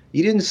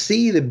 You didn't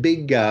see the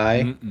big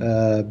guy,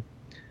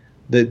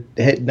 the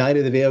head Knight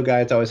of the Vale guy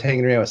that's always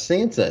hanging around with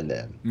Sansa and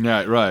them.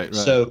 Right.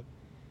 So,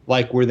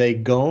 like, were they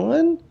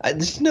gone?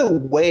 There's no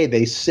way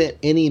they sent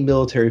any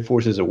military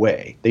forces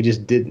away. They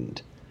just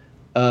didn't.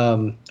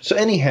 So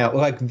anyhow,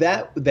 like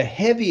that, the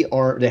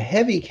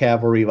heavy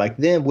cavalry like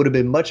them would have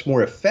been much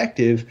more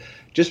effective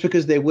just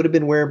because they would have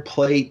been wearing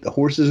plate, the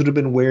horses would have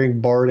been wearing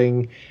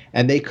barding,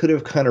 and they could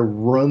have kind of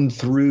run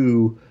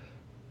through,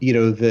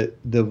 the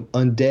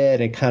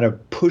undead and kind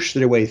of push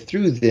their way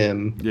through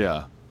them.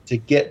 Yeah. To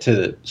get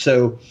to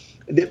so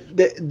the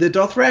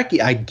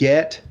Dothraki, I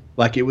get,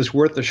 like, it was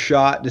worth a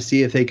shot to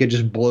see if they could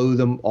just blow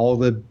them all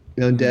the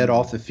undead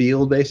off the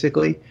field,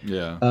 basically.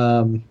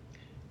 Yeah.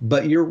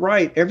 But you're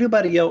right.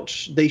 Everybody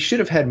else, they should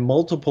have had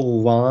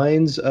multiple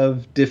lines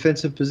of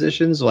defensive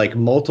positions, like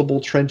multiple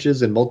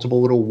trenches and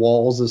multiple little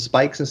walls of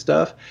spikes and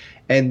stuff.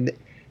 And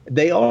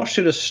they all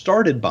should have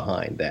started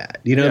behind that.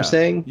 You know what I'm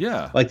saying?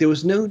 Yeah. Like, there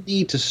was no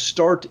need to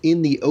start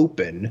in the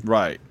open.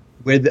 Right.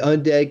 Where the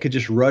undead could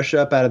just rush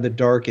up out of the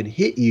dark and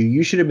hit you.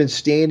 You should have been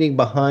standing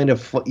behind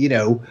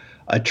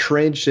a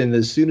trench, and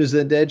as soon as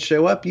the undead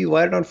show up, you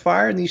light it on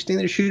fire, and you stand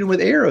there shooting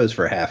with arrows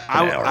for half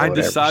an hour. I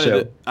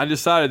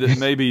decided that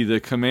maybe the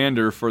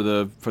commander for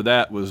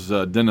that was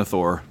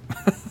Denethor.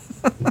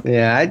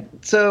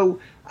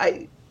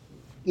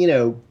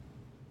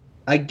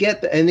 I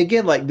get that. And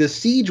again, like, the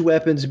siege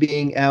weapons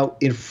being out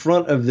in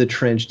front of the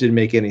trench didn't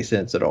make any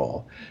sense at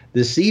all.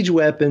 The siege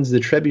weapons, the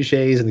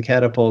trebuchets and the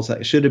catapults,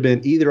 should have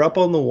been either up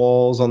on the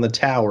walls, on the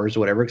towers,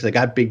 whatever, because they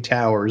got big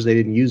towers, they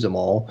didn't use them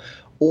all,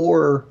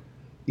 or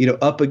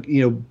up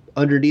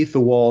underneath the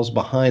walls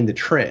behind the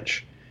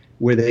trench,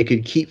 where they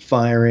could keep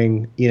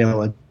firing,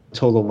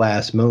 until the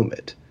last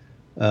moment.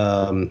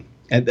 And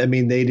I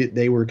mean,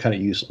 they were kind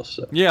of useless.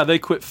 So. Yeah, they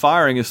quit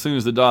firing as soon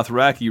as the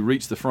Dothraki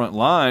reached the front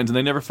lines, and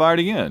they never fired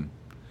again.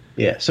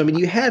 Yeah, so I mean,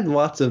 you had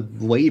lots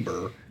of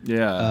labor.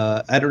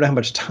 Yeah. I don't know how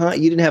much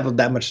time. You didn't have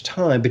that much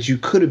time, but you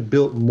could have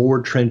built more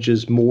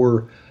trenches,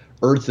 more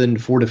earthen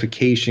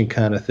fortification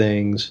kind of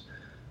things.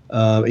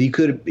 You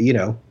could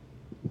have,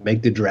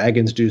 make the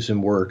dragons do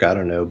some work. I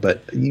don't know,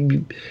 but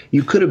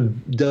you could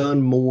have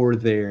done more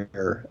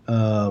there.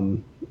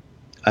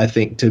 I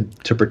think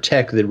to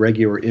protect the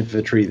regular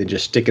infantry than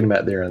just sticking them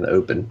out there in the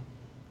open.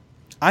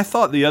 I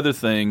thought the other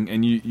thing,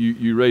 and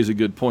you raise a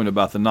good point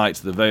about the Knights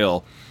of the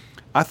Vale.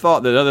 I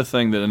thought that other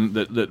thing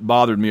that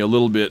bothered me a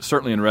little bit,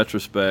 certainly in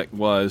retrospect,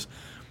 was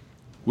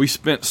we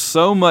spent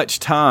so much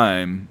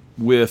time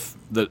with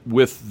the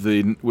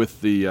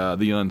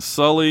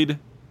Unsullied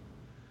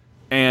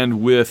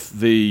and with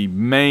the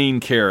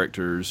main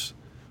characters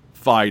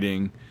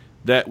fighting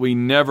that we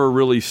never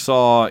really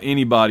saw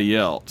anybody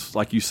else.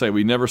 Like you say,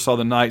 we never saw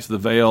the Knights of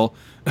the Vale.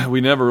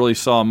 We never really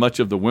saw much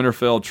of the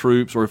Winterfell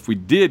troops, or if we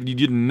did, you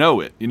didn't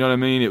know it. You know what I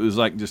mean? It was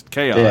like just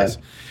chaos.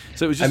 Yeah.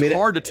 So it was just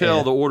hard to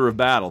tell the order of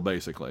battle,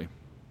 basically.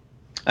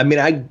 I mean,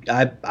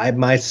 I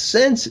my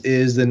sense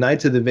is the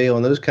Knights of the Vale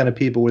and those kind of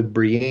people with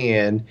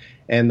Brienne,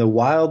 and the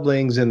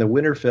Wildlings and the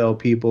Winterfell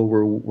people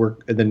were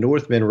the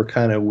Northmen were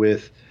kind of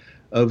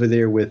over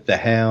there with the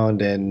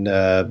Hound and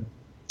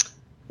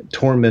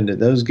Tormund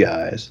and those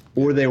guys,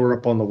 or they were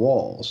up on the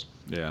walls.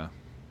 Yeah.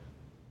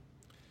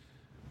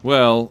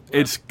 Well,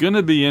 it's going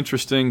to be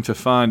interesting to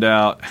find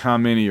out how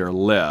many are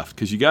left,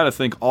 because you got to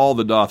think all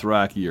the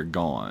Dothraki are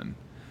gone,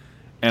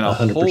 and a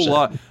 100%. Whole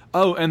lot.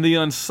 Oh, and the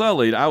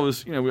Unsullied. I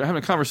was, we were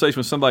having a conversation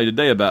with somebody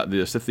today about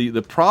this. That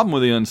the problem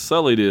with the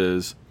Unsullied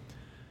is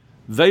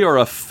they are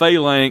a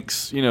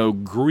phalanx,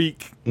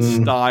 Greek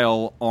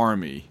style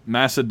army,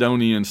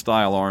 Macedonian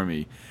style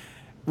army,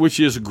 which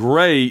is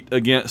great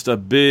against a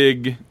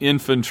big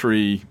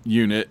infantry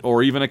unit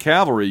or even a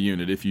cavalry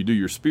unit if you do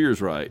your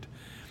spears right.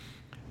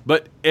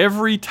 But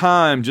every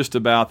time just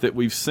about that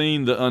we've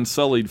seen the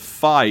Unsullied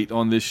fight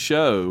on this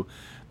show,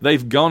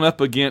 they've gone up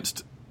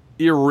against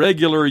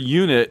irregular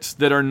units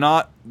that are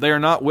not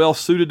well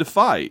suited to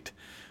fight.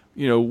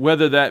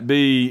 Whether that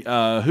be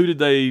who did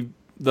they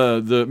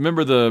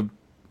remember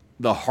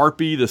the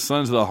Harpy, the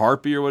Sons of the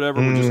Harpy or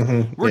whatever,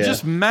 we're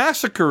just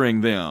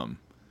massacring them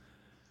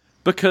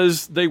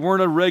because they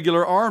weren't a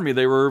regular army,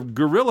 they were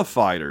guerrilla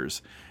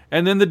fighters.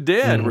 And then the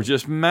dead were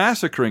just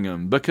massacring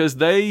them because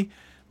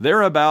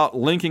they're about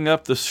linking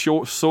up the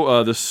shields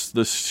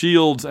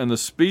and the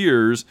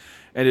spears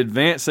and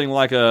advancing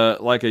like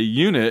a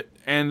unit,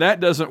 and that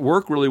doesn't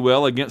work really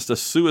well against a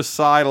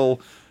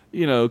suicidal,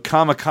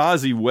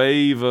 kamikaze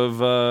wave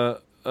of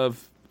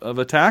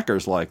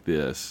attackers like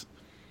this.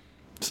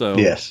 So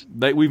yes,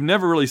 we've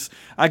never really.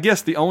 I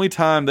guess the only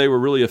time they were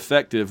really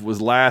effective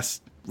was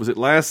last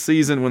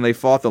season when they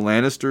fought the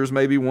Lannisters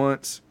maybe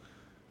once,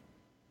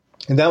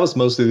 and that was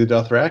mostly the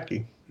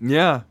Dothraki.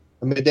 Yeah,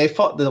 I mean they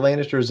fought the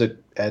Lannisters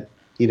at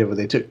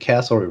they took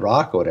Castle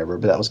Rock or whatever,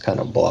 but that was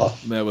kind of blah.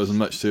 There wasn't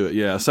much to it.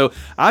 Yeah, so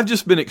I've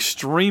just been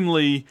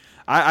extremely.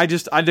 I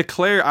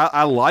declare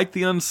I like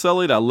the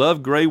Unsullied. I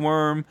love Grey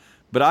Worm,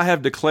 but I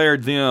have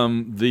declared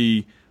them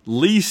the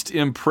least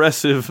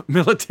impressive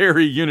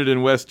military unit in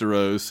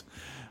Westeros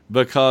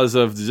because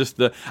of just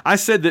I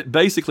said that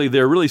basically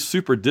they're really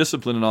super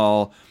disciplined and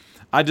all.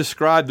 I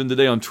described them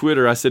today on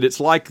Twitter. I said it's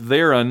like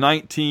they're a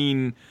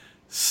 1970s,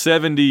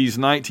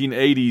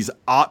 1980s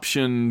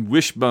option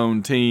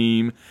wishbone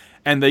team,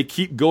 and they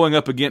keep going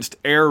up against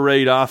air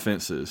raid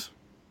offenses.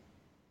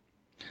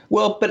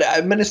 Well, but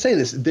I'm going to say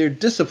this. Their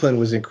discipline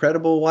was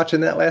incredible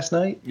watching that last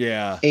night.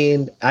 Yeah.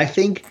 And I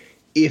think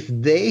if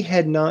they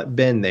had not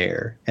been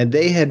there and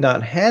they had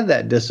not had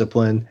that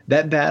discipline,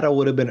 that battle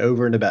would have been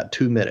over in about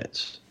 2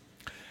 minutes.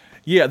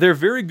 Yeah, they're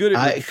very good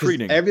at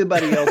retreating.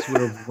 Everybody else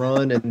would have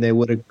run and they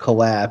would have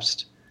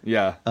collapsed.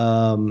 Yeah.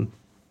 And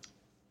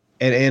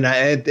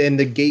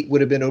the gate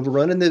would have been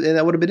overrun and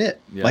that would have been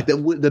it. Yeah. Like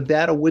the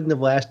battle wouldn't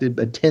have lasted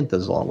a tenth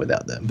as long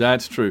without them.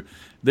 That's true.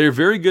 They're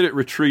very good at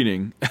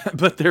retreating,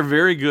 but they're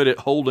very good at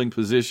holding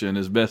position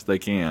as best they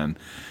can.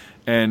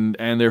 And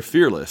they're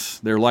fearless.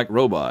 They're like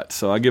robots,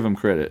 so I give them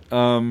credit.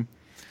 What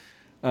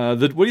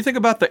do you think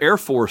about the Air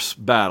Force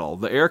battle,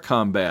 the air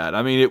combat?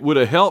 I mean, it would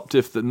have helped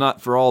if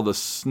not for all the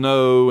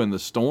snow and the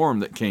storm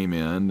that came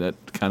in. That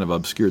kind of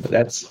obscured that.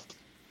 That's,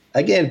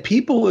 again,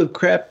 people have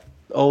crap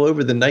all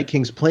over the Night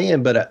King's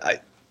plan,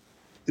 but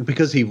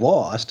because he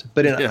lost.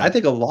 But I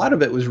think a lot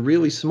of it was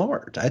really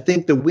smart. I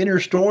think the Winter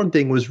Storm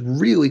thing was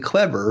really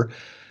clever.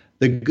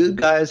 The good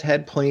guys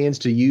had plans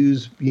to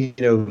use,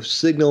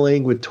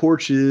 signaling with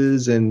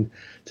torches and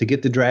to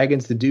get the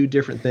dragons to do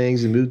different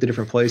things and move to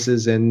different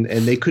places. And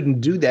they couldn't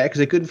do that because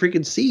they couldn't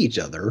freaking see each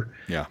other.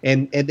 Yeah.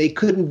 And they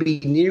couldn't be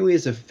nearly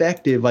as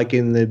effective like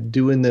in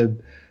doing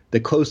the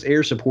close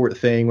air support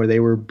thing where they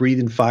were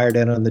breathing fire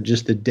down on the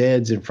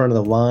deads in front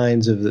of the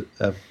lines of the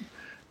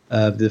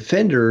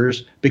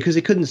defenders because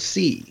they couldn't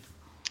see.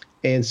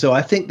 And so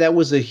I think that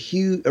was a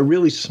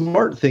really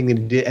smart thing that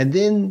he did. And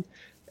then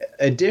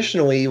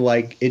additionally,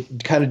 like,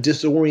 it kind of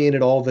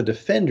disoriented all the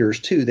defenders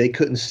too. They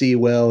couldn't see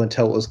well and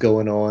tell what was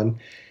going on.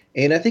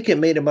 And I think it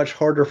made it much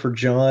harder for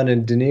Jon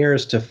and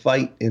Daenerys to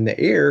fight in the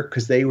air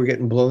because they were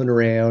getting blown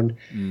around.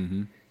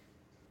 Mm-hmm.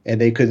 And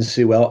they couldn't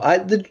see well.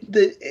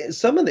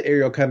 Some of the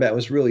aerial combat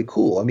was really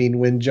cool. I mean,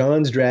 when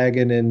Jon's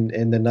dragon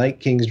and the Night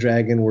King's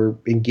dragon were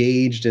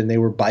engaged and they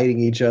were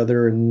biting each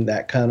other and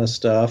that kind of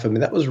stuff. I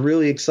mean, that was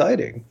really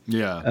exciting.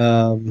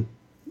 Yeah.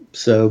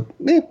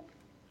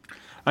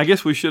 I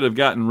guess we should have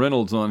gotten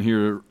Reynolds on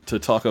here to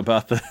talk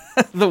about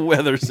the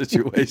weather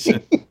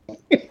situation.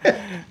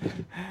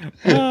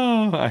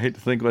 Oh, I hate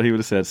to think what he would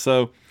have said.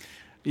 So,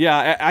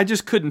 yeah, I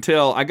just couldn't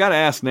tell. I got to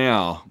ask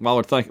now while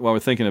we're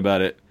thinking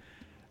about it.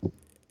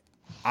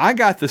 I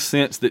got the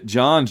sense that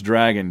Jon's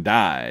dragon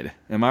died.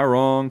 Am I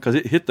wrong? Because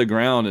it hit the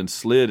ground and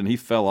slid and he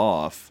fell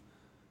off.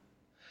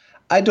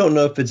 I don't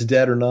know if it's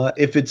dead or not.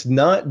 If it's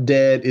not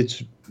dead,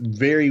 it's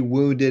very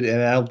wounded,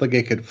 and I don't think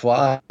it could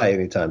fly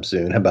anytime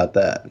soon. How about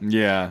that?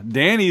 Yeah.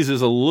 Dany's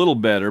is a little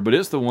better, but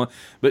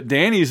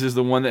Dany's is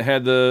the one that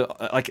had the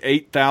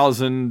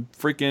 8,000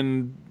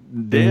 freaking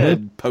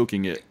dead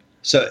poking it.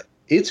 So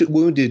it's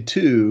wounded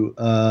too,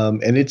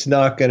 and it's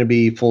not going to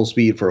be full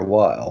speed for a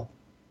while.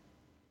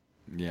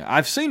 Yeah,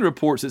 I've seen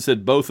reports that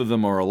said both of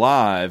them are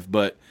alive,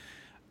 but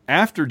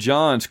after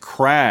Jon's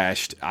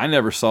crashed, I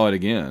never saw it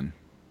again.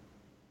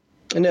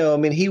 No, I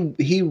mean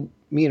he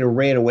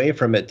ran away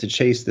from it to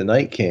chase the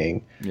Night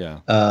King. Yeah.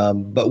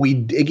 But we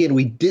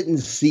didn't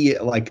see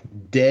it like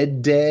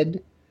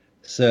dead.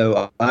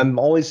 So I'm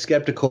always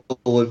skeptical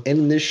of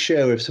in this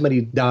show if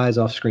somebody dies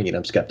off screen,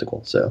 I'm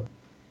skeptical. So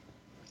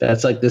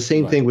that's like the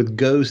same thing with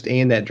Ghost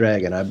and that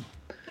dragon. I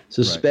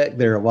suspect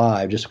they're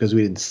alive just because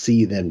we didn't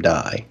see them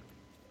die.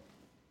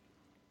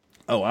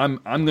 Oh, I'm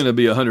going to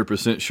be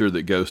 100% sure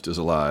that Ghost is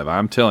alive.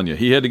 I'm telling you,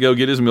 he had to go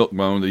get his milk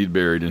bone that he'd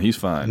buried, and he's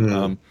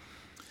fine.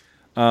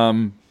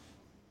 The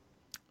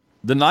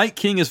Night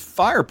King is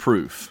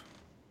fireproof.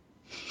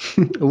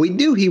 We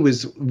knew he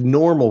was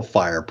normal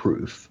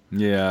fireproof.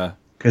 Yeah,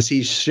 because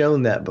he's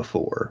shown that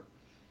before.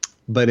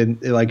 But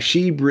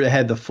she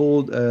had the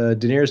full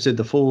Daenerys did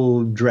the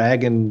full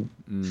dragon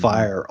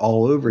fire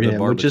all over him,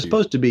 barbecue, which is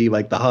supposed to be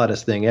like the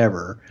hottest thing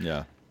ever.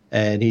 Yeah,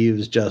 and he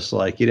was just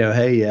like,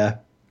 hey, yeah.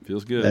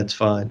 Feels good. That's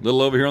fine. A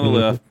little over here on the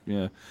left.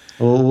 Yeah.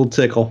 A little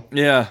tickle.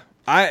 Yeah.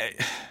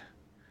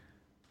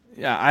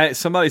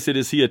 Somebody said,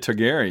 is he a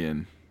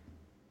Targaryen?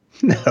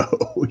 No,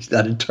 he's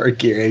not a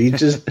Targaryen. He's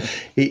just,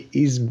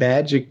 he's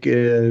magic,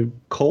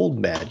 cold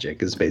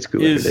magic is basically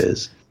what it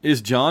is. Is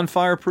Jon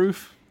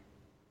fireproof?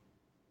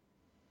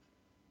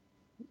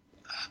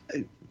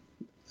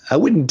 I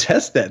wouldn't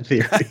test that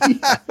theory.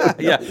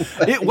 Yeah,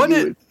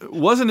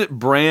 wasn't it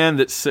Bran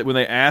that said when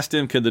they asked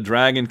him, "Could the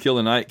dragon kill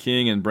the Night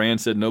King?" and Bran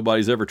said,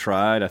 "Nobody's ever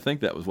tried." I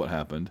think that was what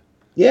happened.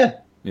 Yeah.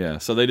 Yeah.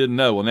 So they didn't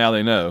know. Well, now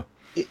they know.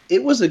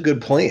 It was a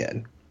good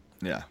plan.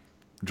 Yeah.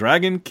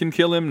 Dragon can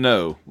kill him?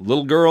 No.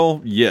 Little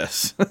girl?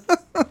 Yes.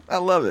 I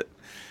love it.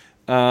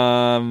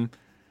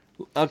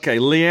 Okay,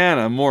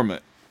 Lyanna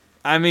Mormont.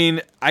 I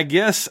mean, I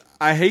guess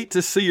I hate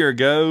to see her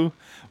go.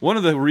 One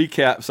of the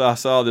recaps I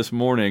saw this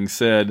morning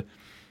said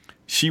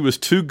she was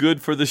too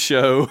good for the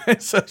show,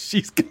 and so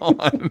she's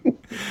gone.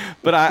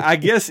 But I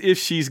guess if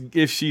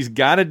she's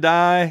got to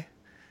die,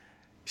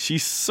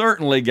 she's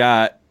certainly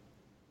got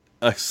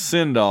a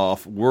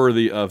send-off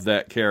worthy of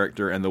that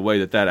character and the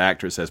way that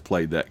actress has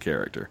played that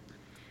character.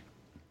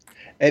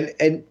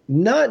 And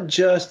not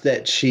just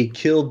that she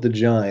killed the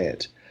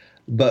giant,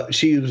 but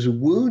she was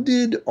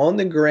wounded on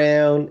the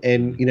ground,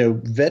 and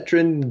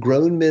veteran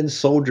grown men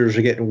soldiers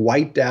are getting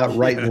wiped out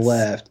right and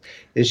left.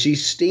 And she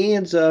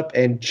stands up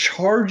and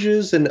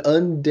charges an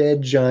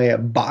undead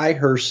giant by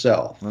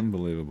herself.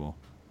 Unbelievable.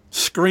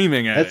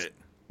 Screaming at it.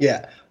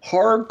 Yeah.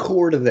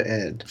 Hardcore to the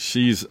end.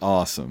 She's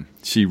awesome.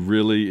 She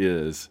really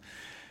is.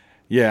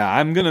 Yeah,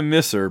 I'm going to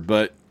miss her,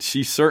 but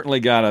she certainly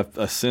got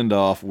a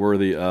send-off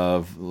worthy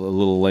of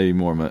little Lady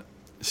Mormont.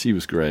 She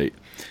was great.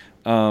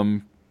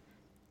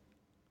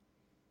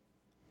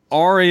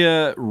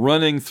 Arya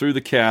running through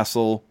the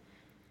castle,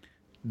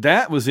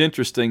 that was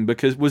interesting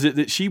because was it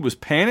that she was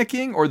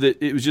panicking or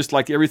that it was just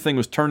like everything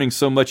was turning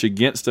so much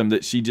against them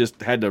that she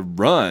just had to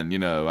run,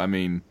 I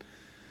mean,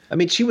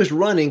 she was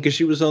running because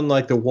she was on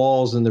like the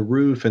walls and the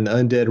roof and the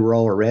undead were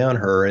all around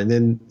her. And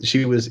then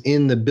she was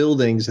in the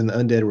buildings and the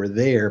undead were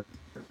there.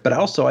 But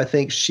also I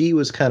think she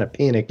was kind of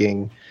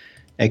panicking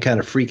and kind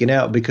of freaking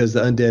out because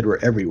the undead were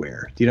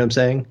everywhere. Do you know what I'm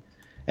saying?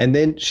 And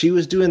then she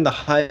was doing the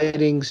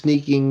hiding,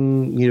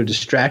 sneaking,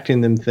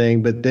 distracting them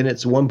thing. But then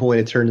at one point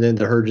it turned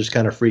into her just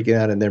kind of freaking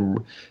out and then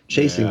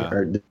chasing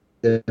her,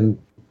 them,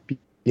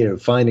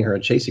 finding her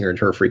and chasing her and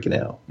her freaking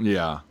out.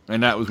 Yeah.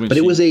 And that was when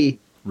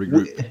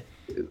regrouped.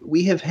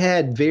 We've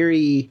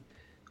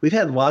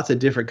had lots of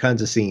different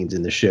kinds of scenes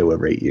in the show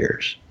over 8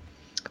 years,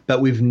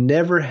 but we've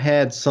never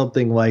had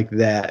something like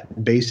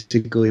that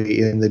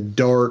basically in the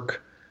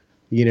dark,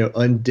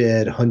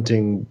 undead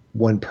hunting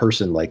one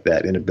person like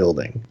that in a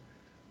building.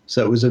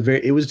 So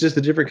it was just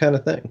a different kind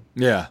of thing.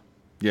 Yeah.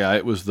 Yeah.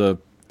 It was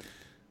like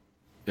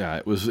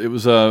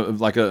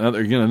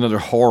another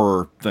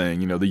horror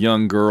thing, the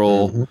young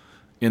girl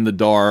in the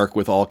dark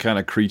with all kind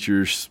of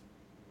creatures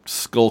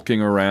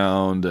skulking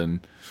around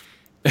and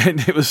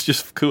it was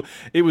just cool.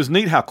 It was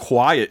neat how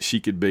quiet she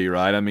could be,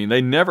 right? I mean,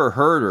 they never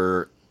heard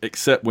her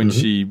except when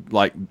she,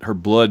 her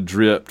blood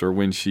dripped or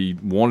when she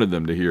wanted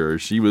them to hear her.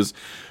 She was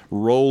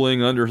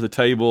rolling under the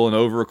table and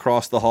over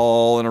across the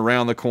hall and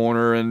around the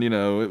corner. And,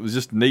 it was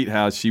just neat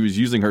how she was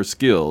using her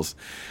skills.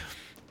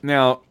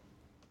 Now,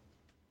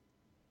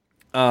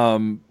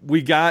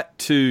 we got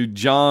to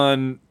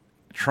Jon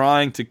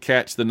trying to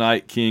catch the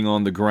Night King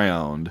on the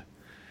ground.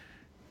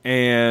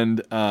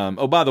 And,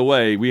 by the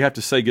way, we have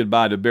to say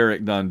goodbye to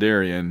Beric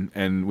Dondarrion,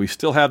 and we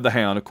still have the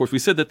Hound. Of course, we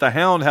said that the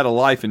Hound had a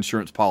life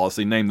insurance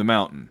policy named the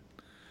Mountain.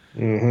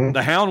 Mm-hmm.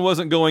 The Hound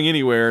wasn't going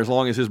anywhere as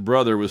long as his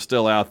brother was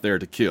still out there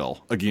to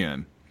kill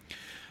again.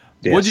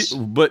 Yes.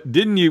 But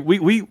didn't you?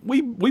 We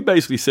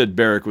basically said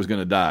Beric was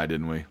going to die,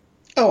 didn't we?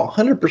 Oh,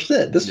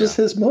 100%. This was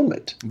his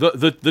moment.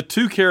 The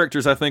two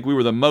characters I think we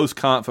were the most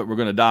confident were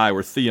going to die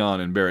were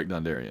Theon and Beric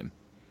Dondarrion.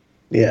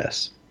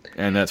 Yes.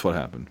 And that's what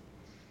happened.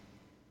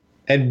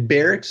 And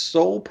Beric's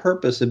sole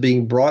purpose of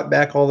being brought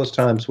back all those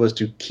times was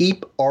to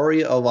keep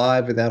Arya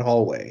alive in that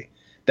hallway.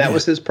 That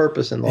was his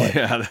purpose in life.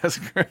 Yeah, that's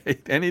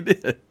great. And he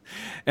did.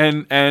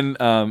 And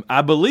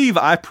I believe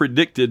I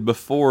predicted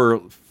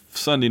before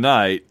Sunday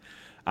night,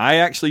 I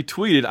actually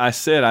tweeted, I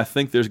said, I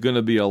think there's going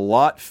to be a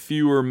lot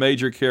fewer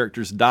major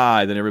characters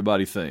die than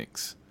everybody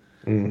thinks.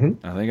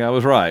 Mm-hmm. I think I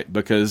was right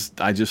because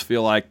I just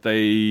feel like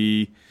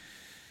they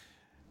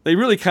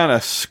really kind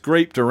of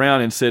scraped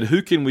around and said,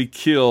 who can we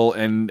kill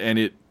and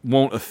it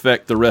won't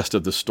affect the rest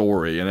of the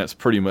story, and that's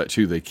pretty much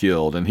who they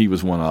killed, and he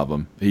was one of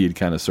them. He had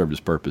kind of served his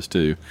purpose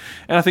too,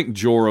 and I think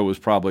Jorah was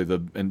probably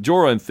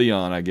Jorah and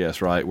Theon, I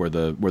guess, right, were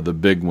the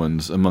big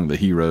ones among the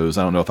heroes.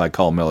 I don't know if I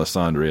call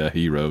Melisandre a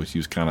hero. She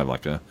was kind of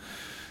like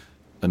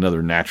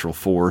another natural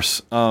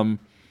force. About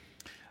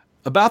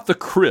the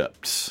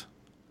crypts,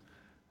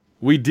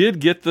 we did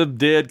get the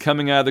dead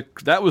coming out of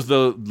that was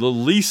the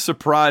least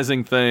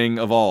surprising thing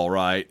of all,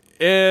 right?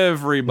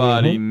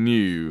 Everybody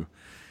knew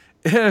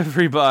that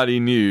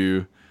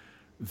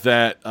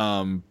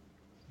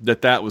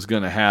that was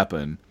going to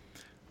happen.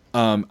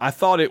 I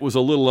thought it was a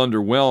little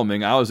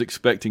underwhelming. I was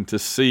expecting to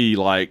see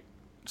like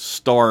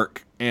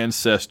Stark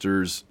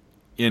ancestors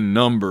in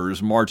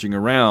numbers marching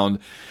around.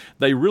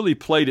 They really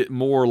played it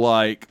more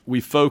like we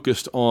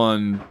focused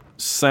on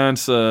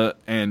Sansa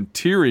and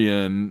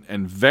Tyrion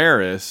and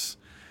Varys,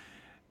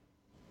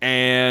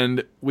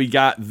 and we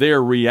got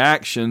their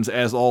reactions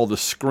as all the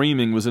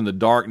screaming was in the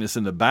darkness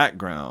in the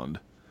background.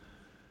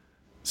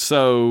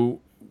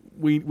 So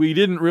we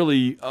didn't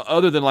really,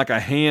 other than like a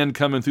hand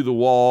coming through the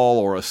wall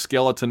or a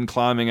skeleton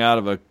climbing out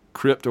of a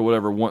crypt or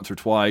whatever once or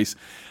twice.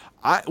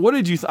 What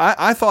did you?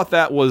 I thought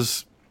that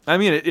was. I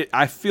mean,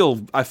 I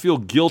feel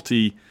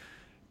guilty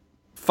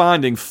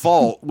finding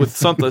fault with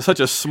something such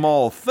a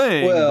small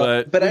thing.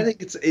 Well, but I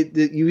think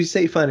you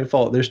say finding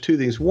fault. There's two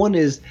things. One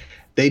is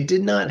they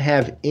did not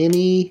have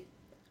any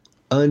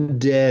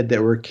undead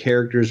that were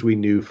characters we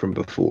knew from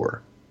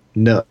before.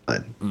 None.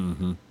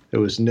 Mm-hmm. There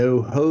was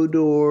no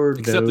Hodor,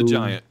 except the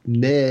giant.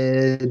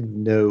 Ned,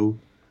 no.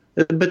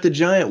 But the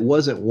giant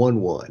wasn't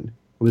 1/1. It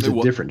was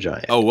a different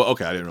giant. Oh, well,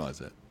 okay, I didn't realize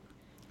that.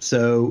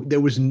 So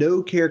there was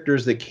no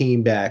characters that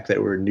came back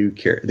that were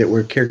that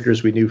were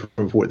characters we knew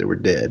from before that were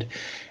dead.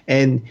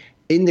 And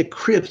in the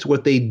crypt,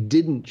 what they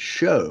didn't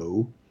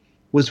show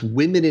was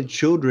women and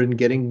children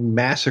getting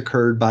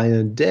massacred by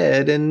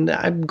undead, and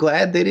I'm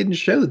glad they didn't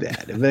show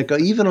that. Like,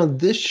 even on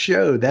this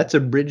show, that's a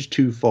bridge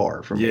too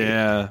far for me.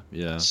 Yeah.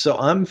 So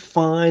I'm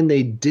fine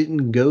they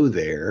didn't go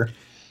there.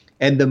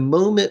 And the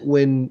moment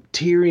when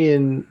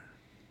Tyrion,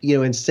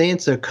 and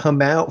Sansa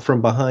come out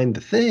from behind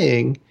the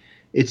thing,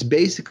 it's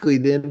basically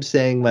them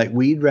saying, like,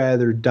 we'd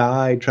rather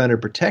die trying to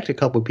protect a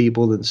couple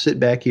people than sit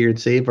back here and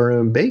save our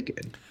own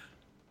bacon.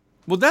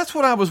 Well, that's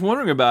what I was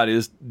wondering about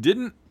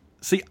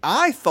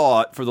I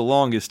thought for the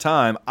longest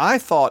time,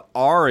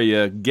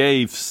 Arya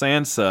gave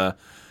Sansa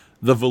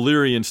the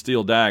Valyrian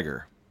steel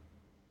dagger.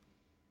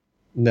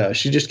 No,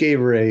 she just gave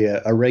her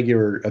a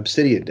regular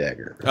obsidian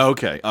dagger.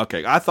 Okay.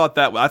 I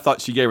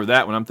thought she gave her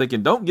that one. I'm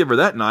thinking, don't give her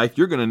that knife.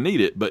 You're going to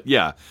need it. But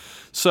yeah.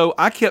 So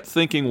I kept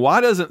thinking,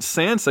 why doesn't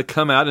Sansa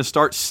come out and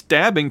start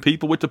stabbing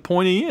people with the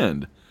pointy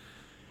end?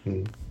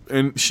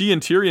 And she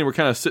and Tyrion were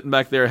kind of sitting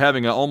back there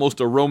having almost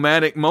a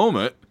romantic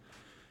moment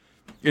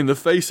in the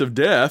face of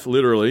death,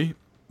 literally.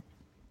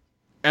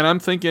 And I'm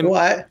thinking,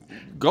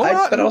 go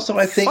out but also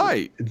I think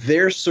fight.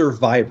 They're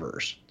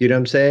survivors. You know what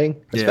I'm saying?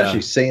 Especially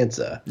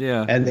Sansa.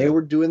 Yeah. And they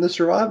were doing the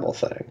survival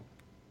thing.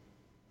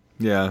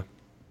 Yeah.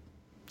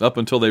 Up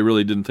until they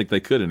really didn't think they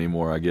could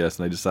anymore, I guess,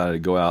 and they decided to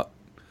go out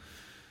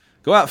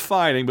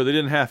fighting, but they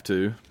didn't have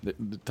to.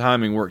 The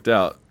timing worked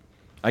out.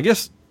 I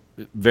guess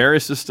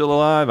Varys is still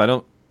alive. I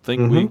don't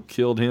think we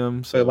killed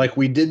him. So, like,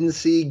 we didn't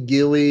see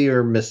Gilly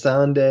or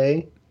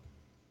Missandei.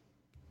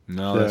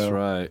 No, that's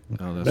right.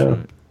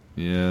 Right.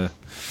 Yeah.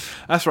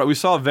 That's right. We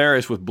saw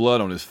Varys with blood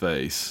on his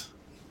face.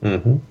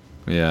 Mm-hmm.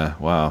 Yeah,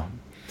 wow.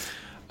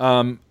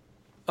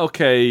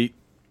 Okay.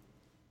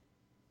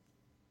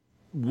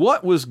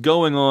 What was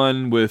going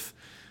on with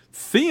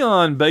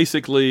Theon?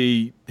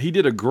 Basically, he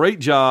did a great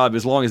job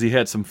as long as he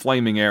had some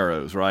flaming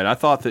arrows, right? I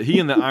thought that he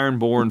and the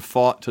Ironborn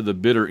fought to the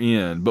bitter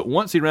end, but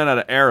once he ran out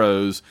of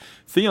arrows,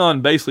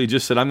 Theon basically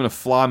just said, I'm going to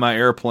fly my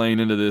airplane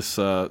into this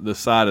the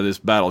side of this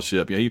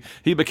battleship. Yeah,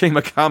 he became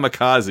a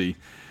kamikaze.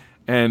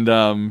 And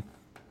I've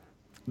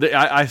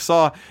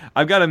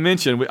got to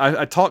mention,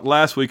 I talked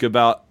last week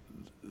about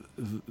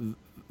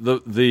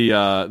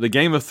the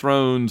Game of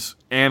Thrones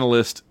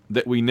analyst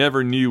that we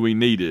never knew we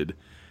needed,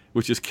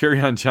 which is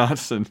Kerryon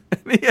Johnson.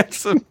 And he had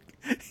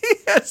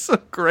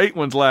some great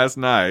ones last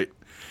night.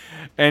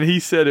 And he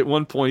said at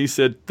one point,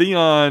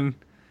 Theon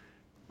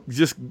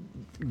just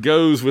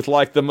goes with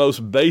like the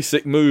most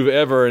basic move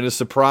ever and is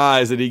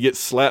surprised that he gets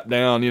slapped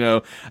down.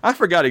 I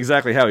forgot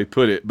exactly how he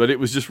put it, but it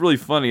was just really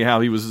funny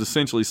how he was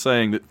essentially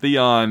saying that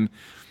Theon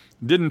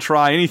didn't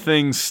try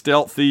anything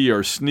stealthy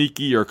or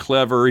sneaky or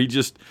clever. He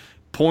just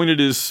pointed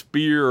his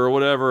spear or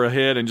whatever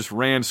ahead and just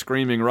ran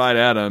screaming right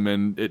at him,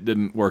 and it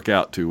didn't work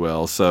out too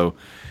well. So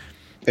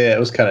yeah, it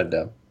was kind of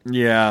dumb.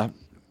 Yeah.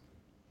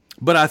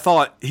 But I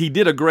thought he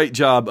did a great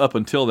job up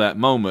until that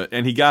moment,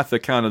 and he got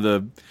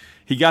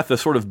the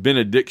sort of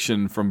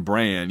benediction from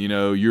Bran,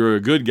 you're a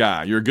good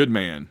guy, you're a good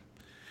man,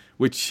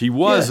 which he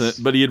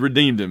wasn't, but he had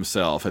redeemed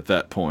himself at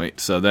that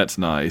point, so that's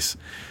nice.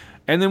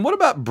 And then what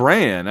about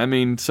Bran? I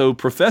mean, so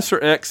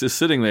Professor X is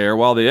sitting there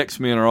while the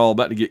X-Men are all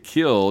about to get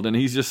killed, and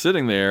he's just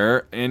sitting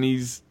there, and he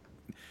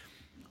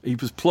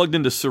was plugged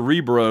into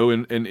Cerebro,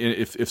 and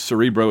if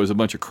Cerebro is a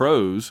bunch of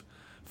crows,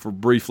 for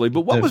briefly,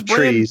 but what was Bran?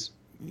 Trees.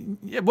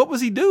 Yeah, what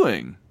was he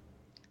doing?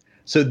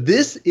 So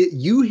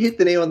you hit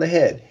the nail on the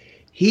head.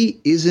 He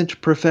isn't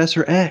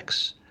Professor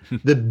X.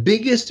 The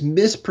biggest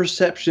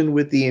misperception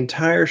with the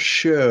entire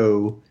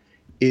show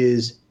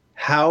is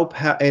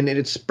and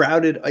it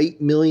sprouted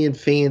 8 million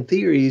fan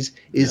theories,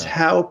 is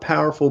how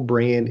powerful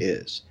Bran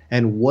is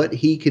and what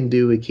he can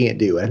do and can't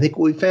do. I think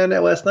what we found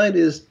out last night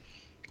is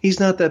he's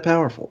not that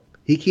powerful.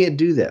 He can't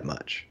do that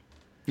much.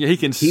 Yeah, he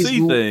can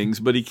see things,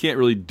 but he can't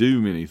really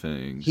do many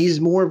things. He's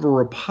more of a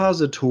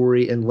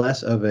repository and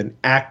less of an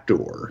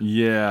actor.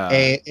 Yeah.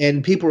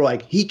 And people are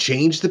like, he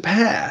changed the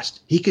past.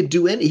 He could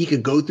do he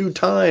could go through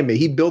time. And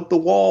he built the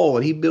wall,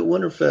 and he built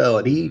Winterfell,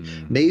 and he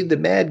made the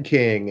Mad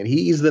King, and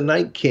he's the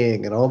Night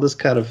King, and all this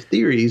kind of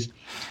theories.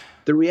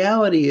 The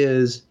reality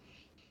is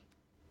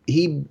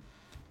he,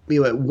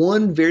 at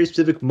one very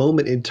specific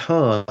moment in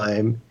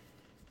time,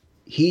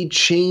 he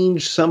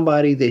changed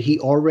somebody that he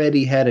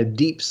already had a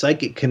deep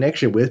psychic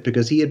connection with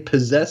because he had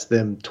possessed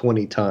them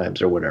 20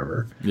 times or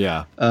whatever.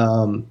 Yeah.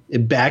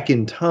 Back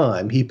in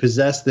time, he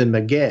possessed them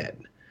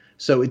again.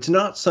 So it's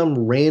not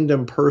some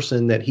random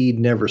person that he'd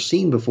never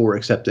seen before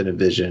except in a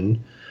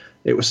vision.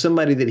 It was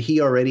somebody that he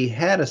already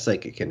had a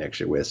psychic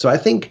connection with. So I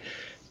think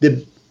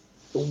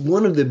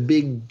one of the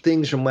big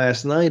things from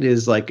last night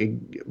is like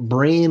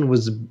Bran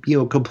was,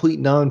 a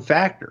complete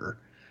non-factor.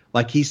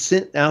 Like he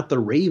sent out the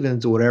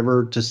ravens or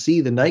whatever to see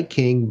the Night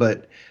King,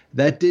 but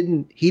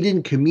he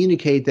didn't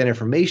communicate that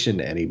information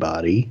to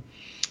anybody.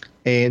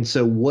 And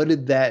so what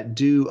did that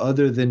do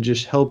other than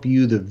just help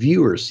you, the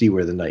viewer, see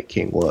where the Night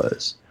King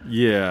was?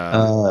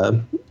 Yeah.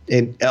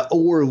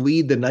 Or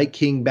lead the Night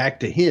King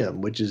back to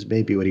him, which is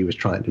maybe what he was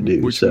trying to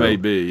do. Which may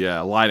be, yeah,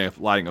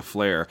 lighting a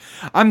flare.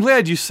 I'm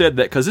glad you said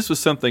that because this was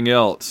something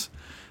else.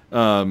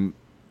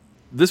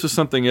 This was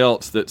something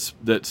else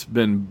that's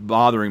been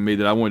bothering me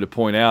that I wanted to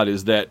point out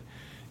is that,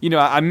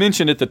 I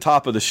mentioned at the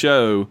top of the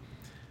show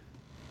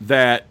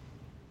that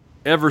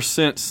ever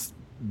since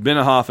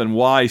Benioff and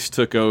Weiss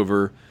took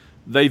over,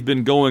 they've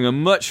been going a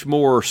much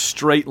more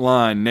straight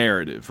line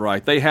narrative,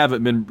 right? They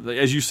haven't been,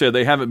 as you said,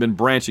 they haven't been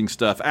branching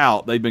stuff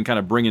out. They've been kind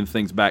of bringing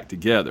things back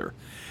together.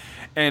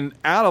 And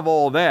out of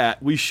all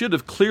that, we should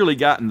have clearly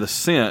gotten the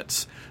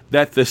sense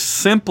that the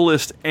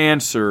simplest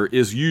answer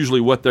is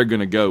usually what they're going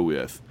to go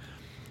with,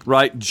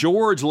 right?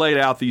 George laid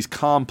out these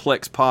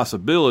complex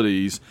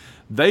possibilities.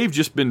 They've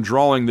just been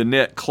drawing the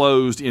net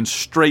closed in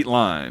straight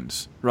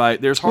lines, right?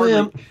 There's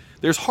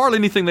hardly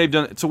anything they've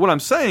done. So what I'm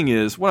saying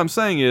is,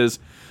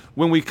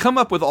 when we come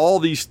up with all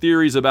these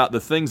theories about the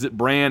things that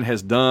Bran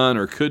has done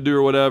or could do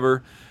or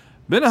whatever,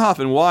 Benioff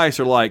and Weiss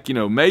are like,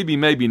 maybe,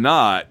 maybe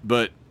not,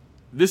 but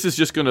this is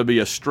just going to be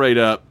a straight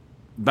up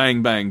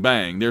bang, bang,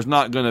 bang. There's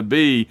not going to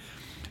be,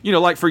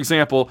 like, for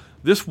example,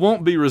 this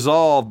won't be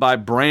resolved by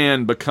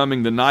Bran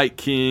becoming the Night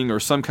King or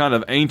some kind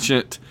of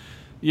ancient,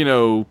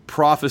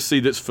 prophecy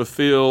that's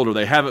fulfilled, or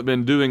they haven't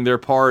been doing their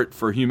part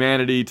for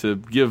humanity to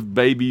give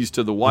babies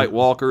to the White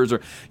Walkers,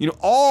 or,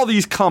 all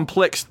these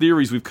complex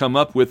theories we've come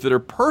up with that are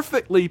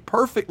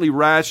perfectly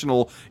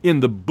rational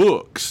in the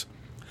books.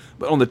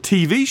 But on the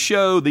TV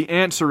show, the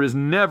answer is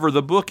never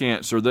the book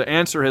answer. The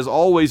answer has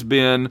always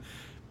been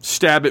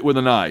stab it with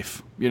a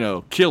knife,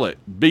 kill it,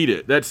 beat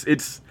it. The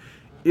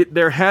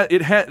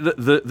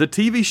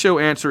TV show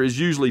answer is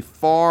usually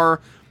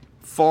far,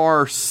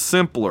 far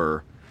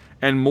simpler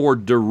and more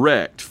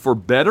direct, for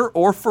better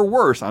or for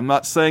worse. I'm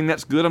not saying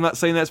that's good, I'm not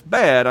saying that's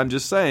bad, I'm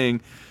just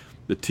saying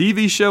the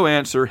TV show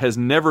answer has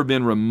never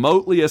been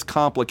remotely as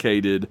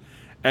complicated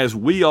as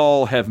we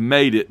all have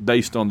made it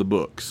based on the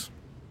books.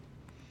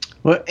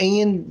 Well,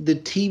 and the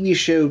TV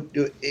show,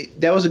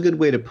 that was a good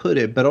way to put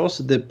it, but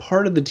also the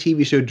part of the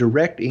TV show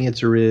direct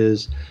answer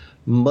is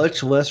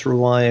much less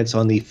reliance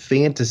on the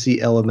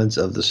fantasy elements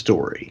of the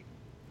story.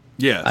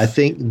 Yes. I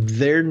think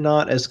they're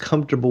not as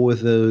comfortable with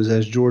those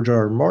as George R.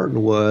 R.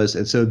 Martin was,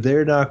 and so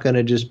they're not going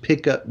to just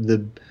pick up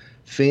the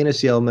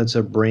fantasy elements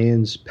of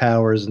Bran's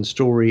powers and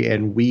story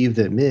and weave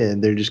them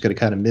in. They're just going to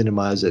kind of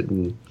minimize it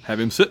and have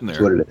him sitting there.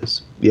 That's what it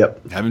is.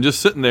 Yep. Have him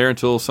just sitting there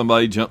until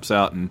somebody jumps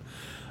out. And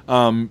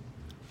all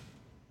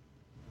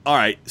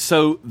right,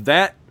 so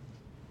that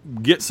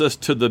gets us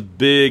to the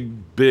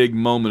big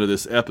moment of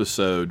this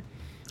episode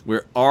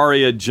where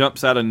Arya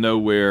jumps out of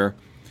nowhere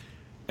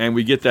and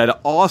we get that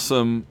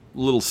awesome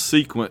little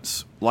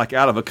sequence like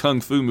out of a kung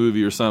fu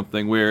movie or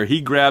something where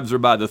he grabs her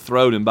by the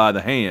throat and by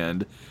the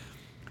hand.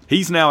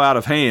 He's now out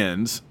of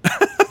hands,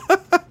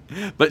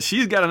 but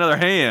she's got another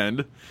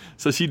hand,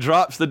 so she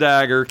drops the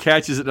dagger,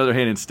 catches it in another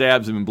hand, and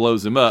stabs him and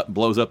blows him up,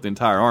 blows up the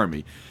entire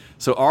army.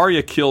 So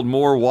Arya killed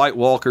more White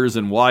Walkers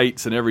and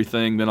Whites and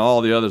everything than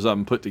all the others of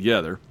them put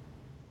together,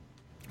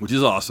 which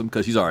is awesome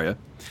because she's Arya.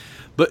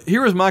 But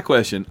here is my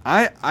question.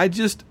 I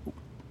just...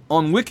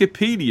 On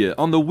Wikipedia,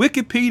 on the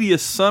Wikipedia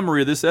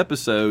summary of this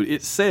episode,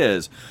 it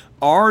says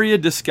Arya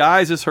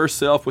disguises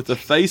herself with the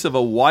face of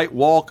a White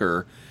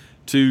Walker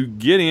to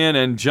get in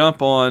and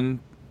jump on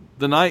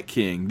the Night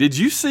King. Did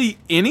you see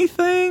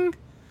anything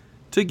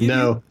to give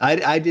No,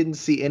 I didn't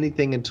see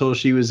anything until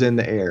she was in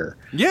the air.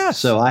 Yes.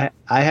 So I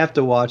have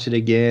to watch it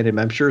again, and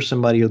I'm sure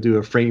somebody will do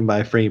a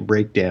frame-by-frame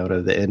breakdown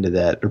of the end of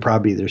that. Or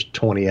probably there's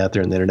 20 out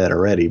there on the internet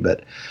already,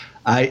 but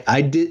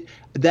I did...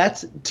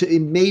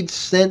 it made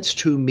sense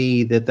to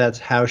me that that's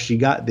how she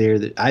got there.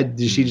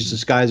 She just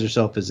disguised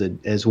herself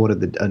as one of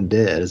the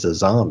undead, as a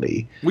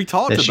zombie. We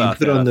talked about that.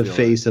 She put on the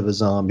face of a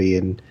zombie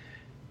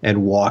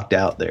and walked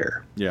out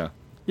there. Yeah.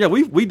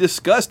 We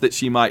discussed that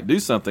she might do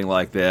something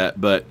like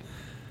that, but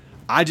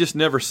I just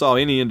never saw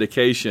any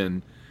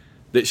indication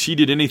that she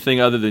did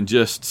anything other than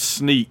just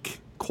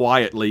sneak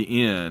quietly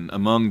in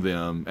among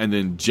them and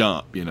then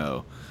jump.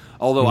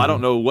 Although I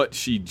don't know what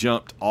she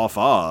jumped off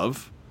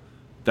of.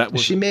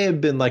 She may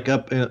have been like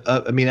up.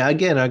 I mean,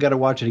 again, I got to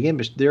watch it again,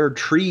 but there are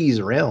trees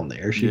around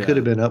there. She could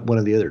have been up one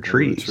of the other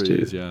trees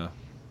too.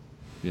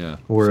 Yeah.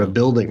 Or a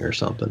building or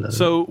something.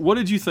 So what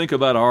did you think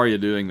about Arya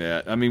doing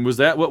that? I mean, was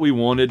that what we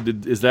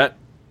wanted? Is that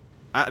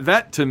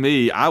That to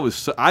me, I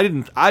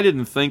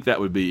didn't think that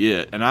would be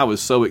it, and I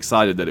was so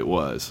excited that it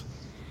was.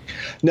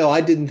 No,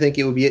 I didn't think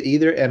it would be it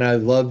either, and I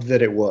loved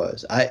that it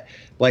was.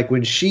 Like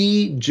when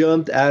she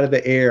jumped out of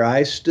the air,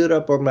 I stood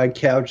up on my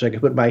couch. I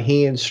could put my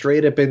hands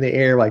straight up in the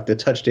air like the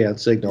touchdown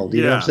signal. Do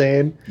you know what I'm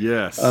saying?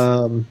 Yes.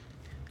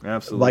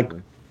 Absolutely. Like,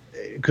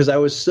 because I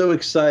was so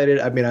excited.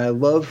 I mean, I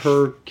love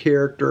her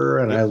character,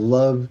 and I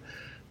love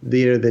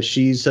that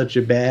she's such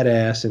a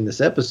badass in this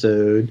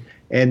episode,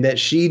 and that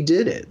she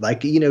did it.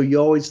 Like, you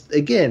always,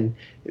 again,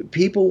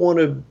 people want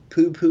to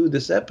poo-poo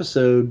this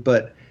episode,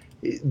 but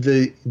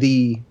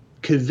the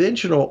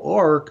conventional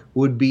arc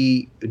would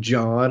be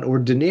Jon or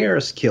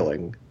Daenerys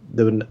killing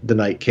the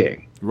Night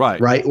King.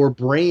 Right. Or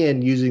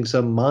Bran using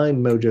some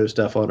mind mojo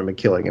stuff on him and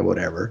killing him,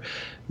 whatever.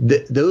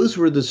 Those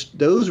were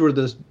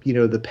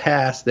the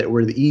paths that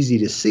were easy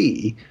to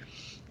see,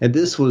 and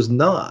this was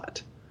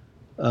not.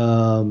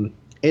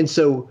 And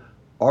so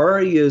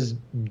Arya's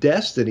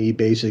destiny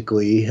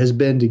basically has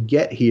been to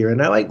get here.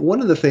 And I like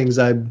one of the things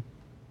I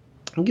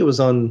think it was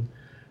on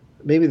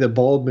maybe the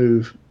Bald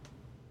Move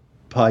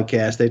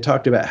podcast. They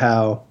talked about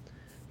how,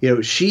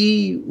 where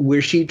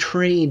she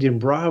trained in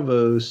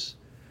Braavos,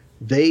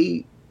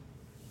 they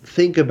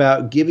think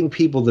about giving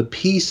people the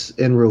peace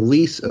and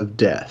release of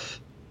death.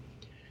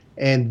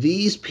 And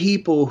these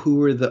people who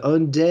were the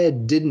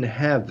undead didn't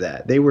have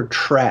that. They were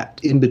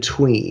trapped in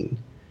between.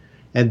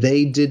 And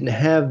they didn't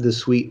have the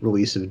sweet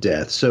release of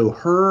death. So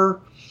her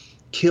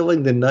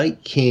killing the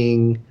Night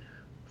King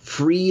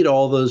freed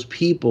all those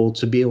people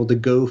to be able to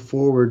go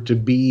forward to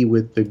be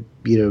with the,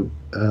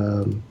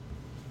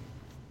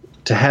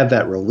 to have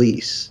that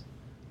release.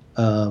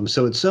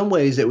 So in some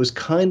ways, it was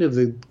kind of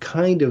the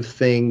kind of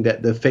thing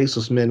that the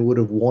Faceless Men would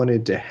have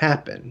wanted to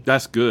happen.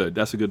 That's good.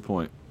 That's a good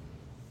point.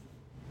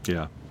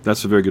 Yeah,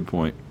 that's a very good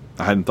point.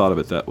 I hadn't thought of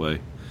it that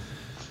way.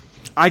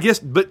 I guess,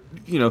 but,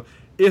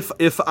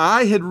 if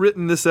I had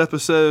written this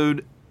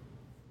episode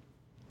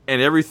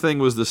and everything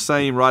was the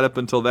same right up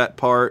until that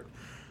part,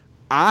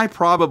 I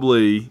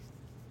probably,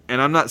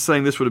 and I'm not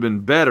saying this would have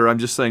been better, I'm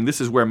just saying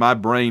this is where my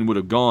brain would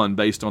have gone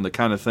based on the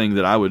kind of thing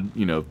that I would,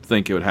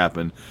 think it would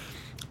happen.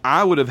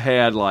 I would have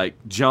had like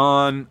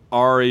Jon,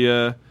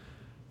 Arya,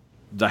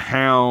 the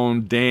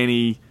Hound,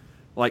 Dany,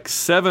 like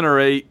 7 or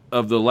 8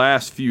 of the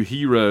last few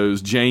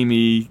heroes,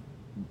 Jaime,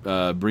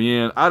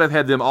 Brienne. I'd have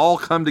had them all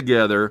come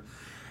together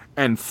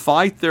and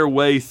fight their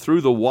way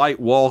through the White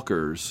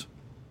Walkers.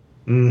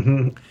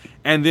 Mm-hmm.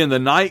 And then the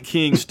Night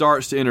King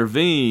starts to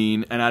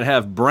intervene, and I'd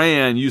have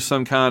Bran use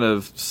some kind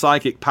of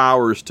psychic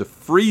powers to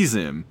freeze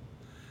him,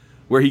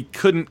 where he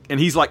couldn't,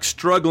 and he's like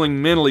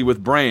struggling mentally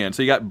with Bran.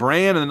 So you got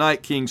Bran and the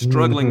Night King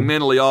struggling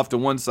mentally off to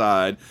one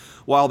side,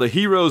 while the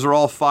heroes are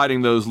all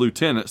fighting those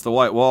lieutenants, the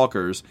White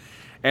Walkers.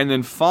 And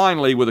then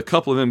finally, with a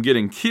couple of them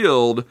getting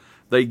killed,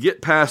 they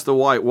get past the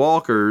White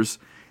Walkers,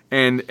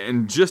 and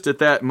just at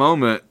that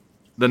moment,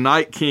 the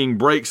Night King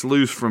breaks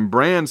loose from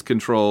Bran's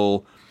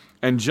control,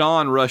 and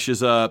Jon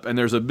rushes up, and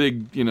there's a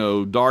big,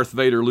 Darth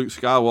Vader, Luke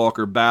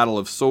Skywalker battle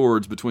of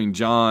swords between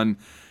Jon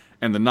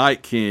and the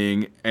Night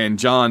King, and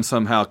Jon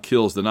somehow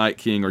kills the Night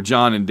King, or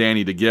Jon and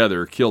Dany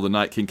together kill the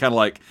Night King, kind of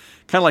like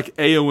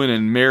Éowyn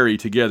and Merry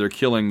together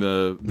killing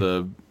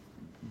the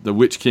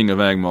Witch King of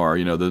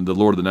Angmar, the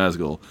Lord of the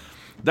Nazgul.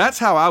 That's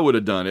how I would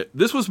have done it.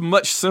 This was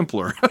much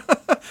simpler.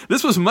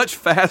 This was much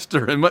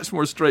faster and much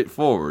more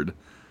straightforward.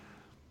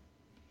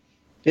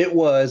 It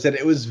was, and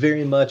it was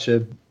very much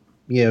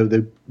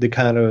the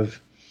kind of,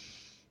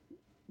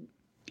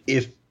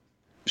 if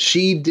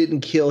she didn't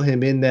kill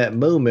him in that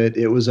moment,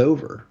 it was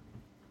over.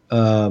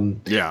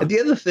 Yeah. And the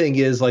other thing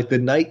is, like, the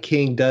Night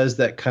King does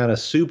that kind of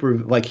super,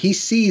 like, he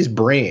sees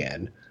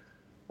Bran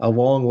a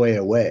long way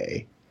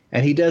away,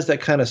 and he does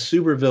that kind of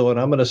super villain,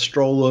 I'm going to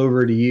stroll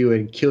over to you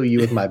and kill you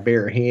with my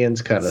bare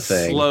hands kind of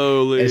thing.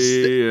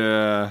 Slowly,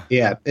 yeah.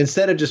 Yeah.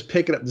 Instead of just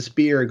picking up the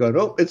spear and going,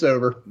 oh, it's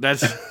over.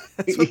 That's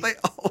what they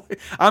always...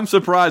 I'm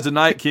surprised the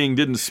Night King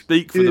didn't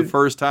speak for the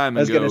first time and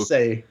I was going to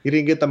say, he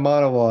didn't get the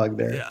monologue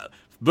there. Yeah.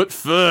 But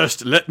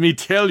first, let me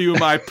tell you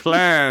my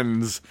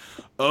plans.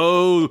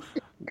 Oh,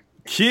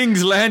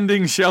 King's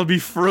Landing shall be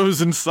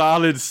frozen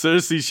solid.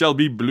 Cersei shall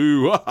be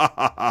blue.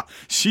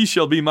 She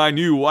shall be my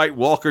new White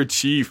Walker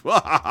chief.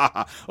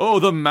 Oh,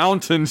 the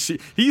Mountain.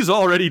 He's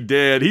already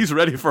dead. He's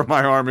ready for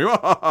my army.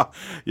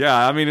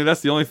 Yeah, I mean,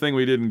 that's the only thing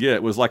we didn't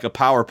get was like a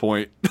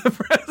PowerPoint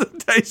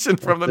presentation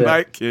from the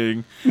Night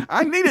King.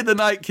 I needed the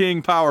Night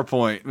King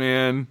PowerPoint,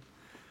 man.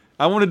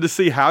 I wanted to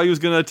see how he was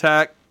going to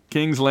attack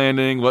King's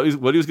Landing, what he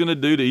was going to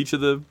do to each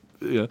of the,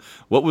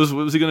 what was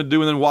he going to do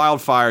when the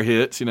wildfire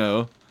hits,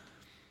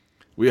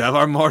 We have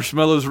our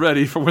marshmallows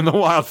ready for when the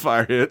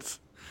wildfire hits.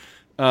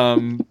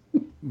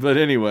 But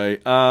anyway,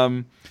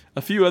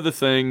 a few other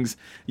things.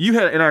 You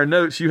had in our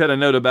notes, you had a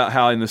note about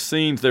how in the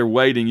scenes they're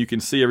waiting, you can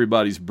see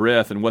everybody's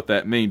breath and what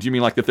that means. You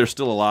mean like that they're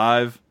still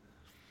alive?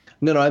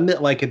 No, I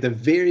meant like at the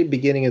very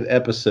beginning of the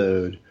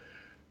episode,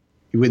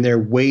 when they're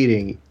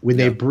waiting, when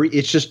they breathe,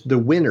 it's just the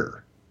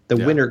winter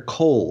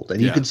cold,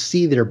 and you can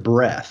see their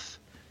breath.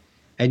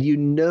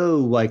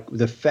 and like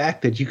the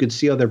fact that you could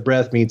see on their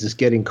breath means it's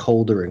getting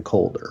colder and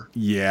colder.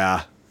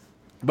 Yeah,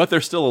 but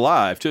they're still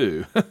alive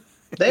too.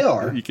 They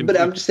are, but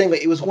I'm just saying,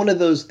 like, it was one of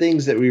those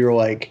things that we were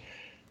like,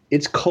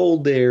 it's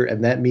cold there,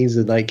 and that means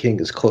the Night King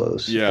is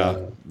close. Yeah,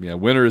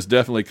 winter is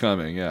definitely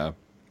coming. Yeah,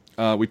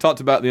 we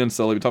talked about the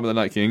Unsullied. We talked about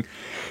the Night King.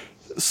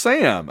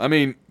 Sam, I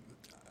mean,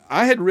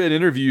 I had read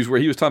interviews where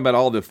he was talking about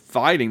all the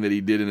fighting that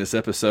he did in this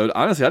episode.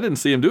 Honestly, I didn't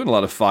see him doing a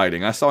lot of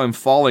fighting. I saw him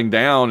falling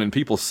down and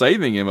people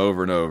saving him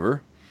over and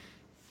over.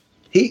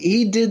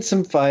 He did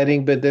some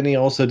fighting, but then he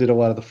also did a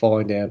lot of the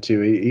falling down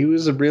too. He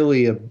was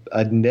really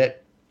a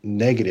net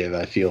negative,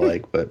 I feel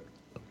like, but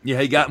yeah,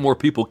 he got more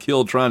people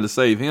killed trying to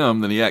save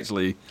him than he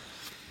actually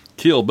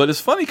killed. But it's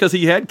funny because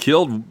he had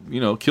killed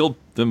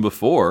them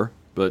before.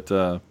 But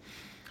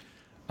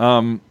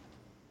and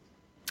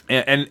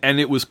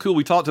it was cool.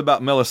 We talked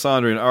about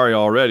Melisandre and Arya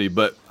already,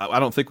 but I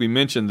don't think we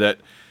mentioned that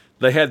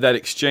they had that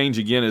exchange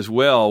again as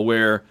well,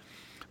 where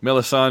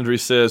Melisandre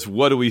says,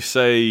 "What do we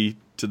say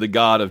to the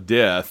god of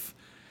death?"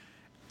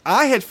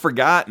 I had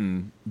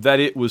forgotten that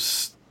it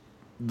was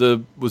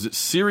it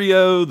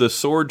Syrio, the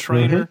sword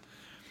trainer?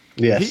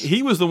 Mm-hmm. Yes.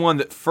 He was the one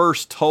that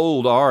first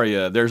told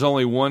Arya, there's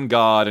only one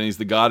god, and he's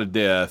the god of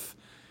death.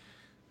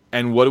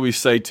 And what do we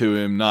say to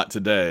him? Not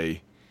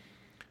today.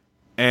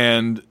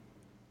 And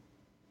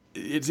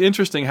it's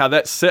interesting how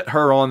that set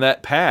her on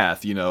that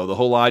path, the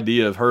whole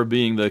idea of her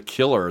being the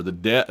killer, the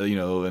death,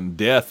 and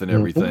death and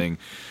everything.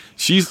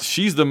 Mm-hmm.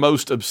 She's the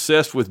most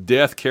obsessed with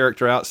death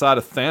character outside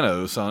of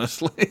Thanos,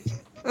 honestly.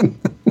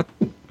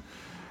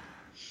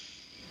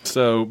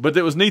 So, but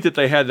it was neat that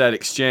they had that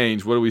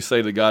exchange. What do we say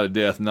to the god of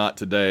death? Not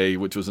today,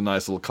 which was a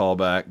nice little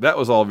callback. That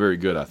was all very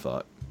good, I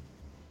thought.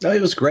 No,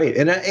 it was great,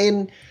 and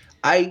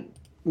I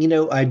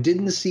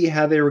didn't see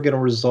how they were going to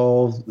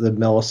resolve the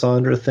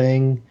Melisandre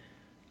thing,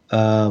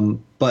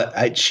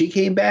 but she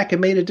came back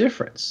and made a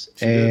difference,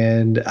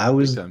 and I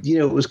was,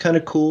 it was kind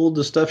of cool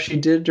the stuff she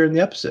did during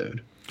the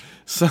episode.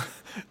 So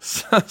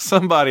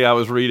somebody I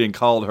was reading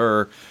called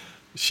her.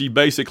 She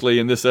basically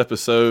in this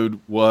episode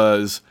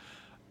was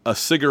a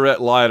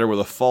cigarette lighter with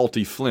a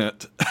faulty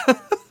flint.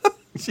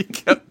 She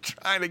kept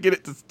trying to get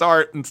it to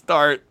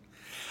start.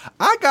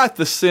 I got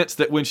the sense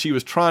that when she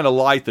was trying to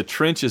light the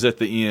trenches at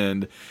the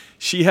end,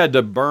 she had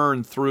to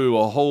burn through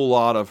a whole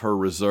lot of her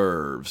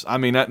reserves. I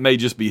mean, that may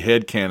just be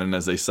headcanon,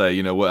 as they say,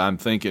 what I'm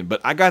thinking.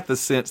 But I got the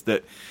sense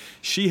that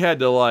she had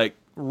to,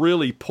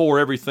 really pour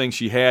everything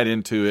she had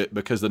into it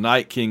because the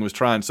Night King was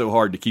trying so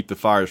hard to keep the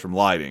fires from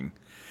lighting.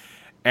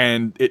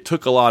 And it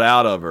took a lot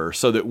out of her,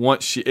 so that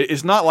once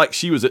it's not like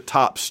she was at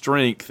top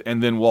strength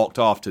and then walked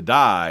off to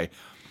die.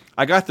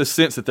 I got the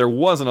sense that there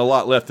wasn't a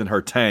lot left in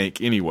her tank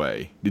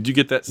anyway. Did you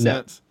get that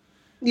sense?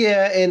 No.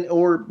 Yeah,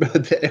 or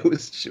that it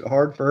was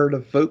hard for her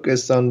to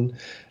focus on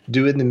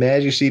doing the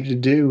magic she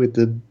needed to do with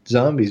the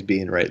zombies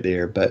being right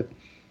there. But,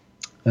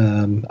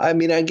 I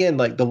mean, again,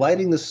 the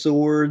lighting the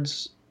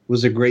swords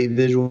was a great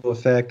visual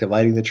effect. And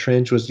lighting the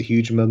trench was a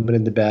huge moment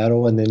in the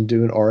battle, and then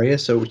doing Arya.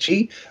 So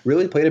she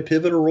really played a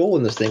pivotal role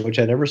in this thing, which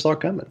I never saw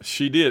coming.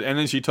 She did. And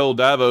then she told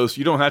Davos,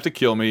 "You don't have to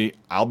kill me.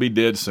 I'll be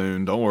dead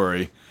soon. Don't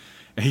worry."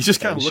 And he's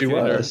just kind of looking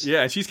at her.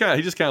 Yeah, he's just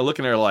kind of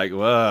looking at her like,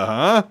 "Well,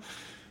 huh?"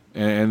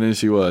 And then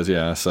she was,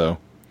 yeah. So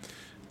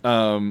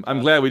I'm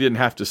glad we didn't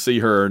have to see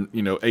her,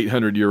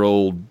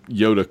 800-year-old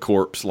Yoda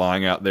corpse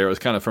lying out there. It was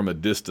kind of from a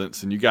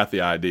distance, and you got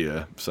the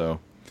idea. So,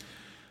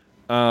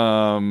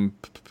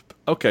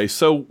 okay,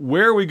 so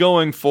where are we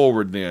going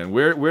forward then?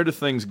 Where do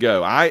things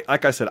go?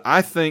 Like I said,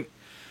 I think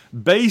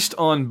based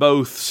on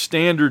both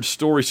standard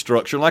story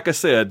structure, like I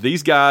said,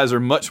 these guys are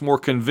much more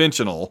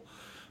conventional,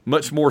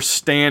 much more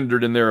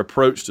standard in their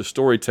approach to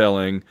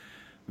storytelling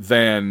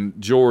than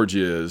George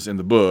is in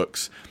the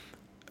books.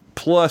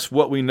 Plus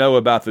what we know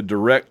about the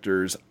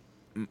directors,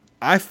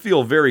 I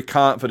feel very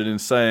confident in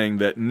saying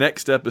that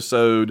next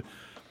episode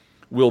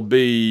will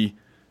be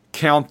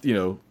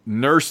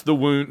nurse the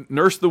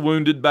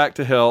wounded back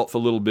to health a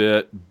little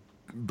bit,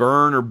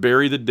 burn or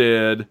bury the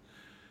dead,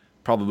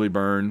 probably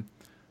burn,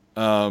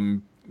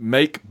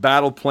 make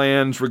battle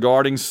plans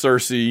regarding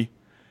Cersei,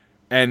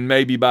 and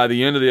maybe by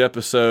the end of the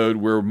episode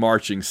we're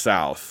marching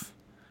south.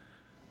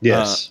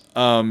 Yes.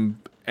 And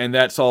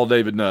that's all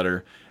David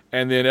Nutter.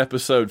 And then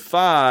episode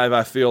 5,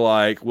 I feel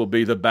like, will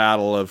be the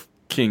Battle of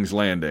King's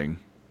Landing.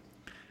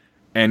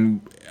 And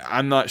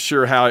I'm not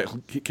sure how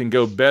it can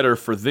go better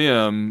for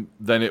them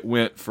than it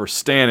went for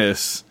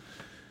Stannis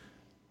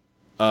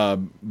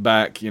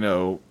back,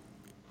 in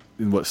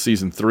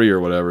season 3 or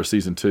whatever,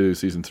 season 2,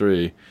 season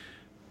 3,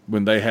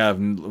 when they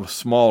have a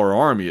smaller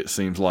army, it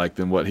seems like,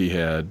 than what he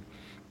had.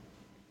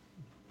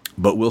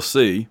 But we'll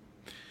see.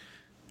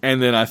 And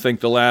then I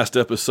think the last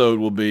episode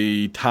will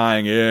be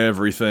tying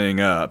everything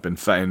up and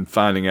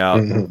finding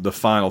out the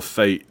final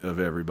fate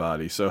of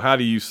everybody. So how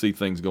do you see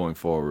things going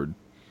forward?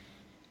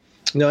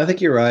 No, I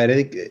think you're right. I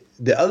think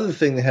the other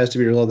thing that has to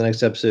be resolved in the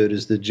next episode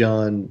is the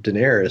Jon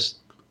Daenerys.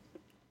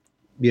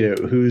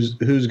 Who's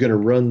going to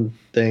run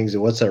things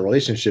and what's that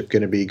relationship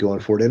going to be going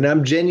forward? And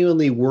I'm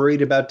genuinely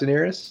worried about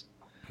Daenerys.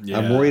 Yeah.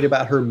 I'm worried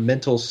about her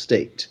mental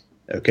state.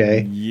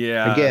 Okay.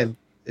 Yeah. Again,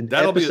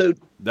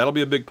 That'll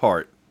be a big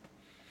part.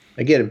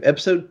 Again,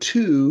 episode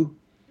 2,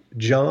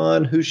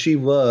 John, who she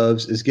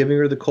loves, is giving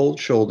her the cold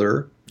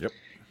shoulder. Yep.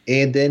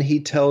 And then he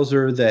tells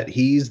her that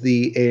he's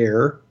the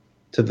heir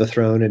to the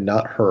throne and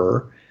not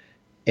her.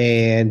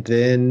 And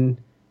then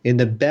in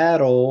the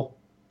battle,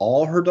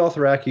 all her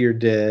Dothraki are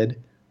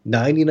dead.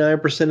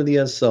 99% of the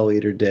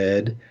Unsullied are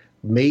dead.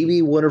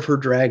 Maybe one of her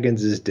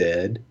dragons is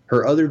dead.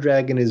 Her other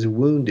dragon is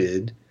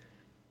wounded.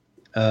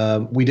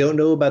 We don't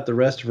know about the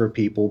rest of her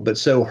people, but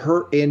so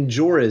and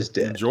Jorah's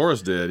dead.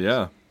 Jorah's dead,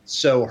 yeah.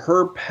 So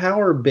her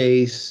power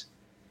base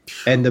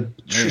and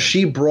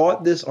she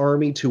brought this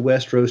army to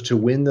Westeros to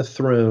win the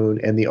throne,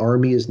 and the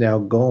army is now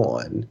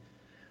gone.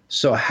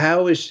 So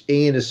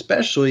and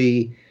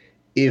especially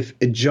if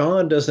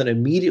Jon doesn't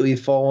immediately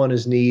fall on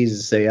his knees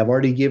and say, I've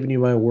already given you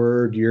my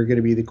word, you're going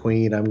to be the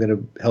queen, I'm going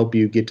to help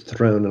you get to the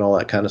throne and all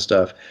that kind of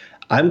stuff,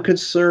 I'm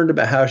concerned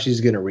about how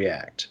she's going to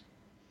react.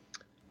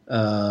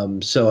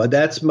 So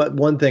that's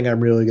one thing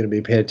I'm really going to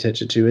be paying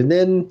attention to. And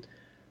then,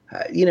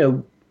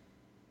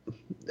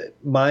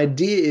 my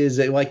idea is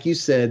that, like you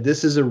said,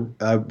 this is a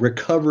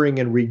recovering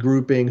and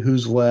regrouping.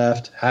 Who's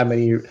left? How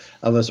many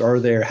of us are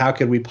there? How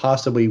can we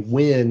possibly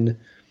win?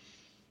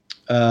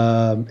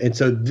 And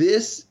so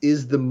this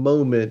is the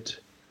moment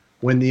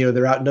when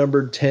they're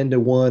outnumbered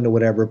 10-1 or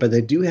whatever, but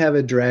they do have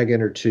a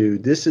dragon or two.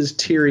 This is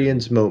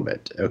Tyrion's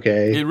moment.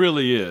 Okay, it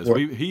really is.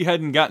 He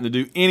hadn't gotten to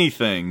do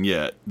anything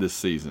yet this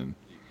season.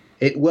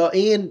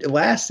 And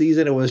last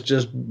season it was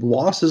just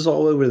losses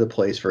all over the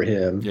place for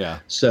him. Yeah.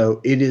 So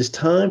it is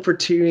time for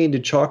Tyrion to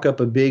chalk up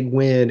a big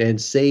win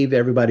and save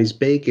everybody's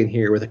bacon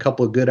here with a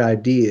couple of good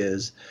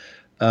ideas.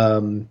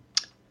 And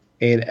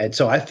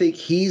so I think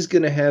he's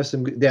going to have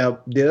some. Now,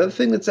 the other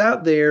thing that's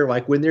out there,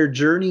 like when they're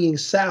journeying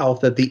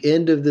south at the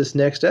end of this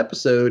next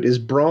episode, is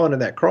Bronn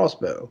and that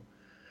crossbow.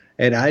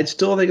 And I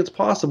still think it's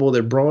possible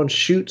that Bronn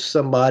shoots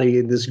somebody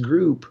in this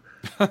group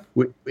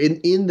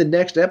in the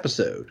next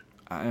episode.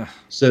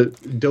 So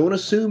don't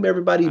assume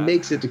everybody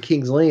makes it to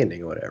King's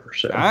Landing or whatever.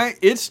 So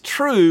it's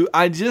true.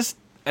 As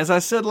I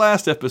said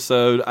last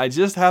episode, I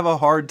just have a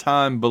hard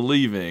time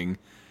believing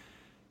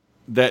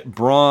that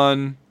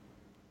Bronn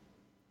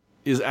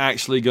is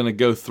actually going to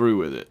go through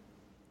with it.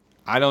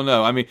 I don't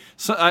know. I mean,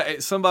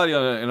 somebody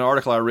on an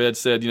article I read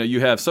said, you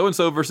have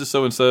so-and-so versus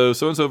so-and-so,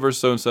 so-and-so versus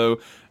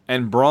so-and-so,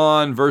 and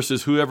Bronn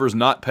versus whoever's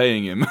not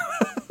paying him.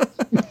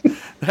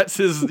 That's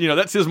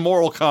his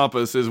moral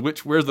compass, is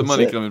where's the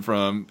money coming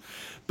from.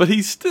 But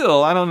he's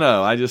still, I don't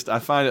know. I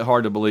find it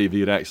hard to believe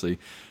he'd actually,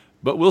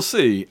 but we'll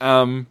see.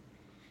 So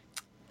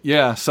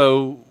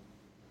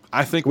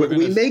I think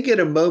we make it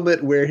a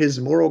moment where his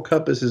moral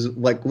compass is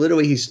like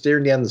literally he's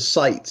staring down the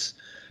sights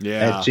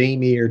at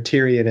Jaime or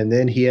Tyrion, and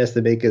then he has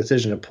to make a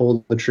decision to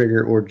pull the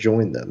trigger or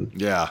join them.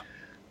 Yeah.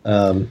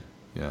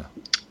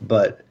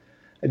 But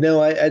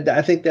no,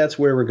 I think that's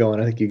where we're going.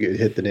 I think you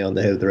hit the nail on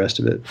the head with the rest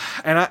of it.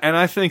 And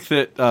I think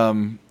that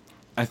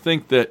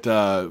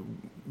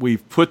we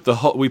put the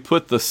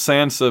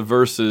Sansa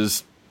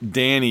versus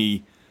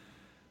Dany,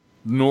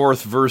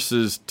 North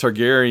versus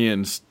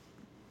Targaryens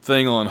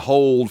thing on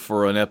hold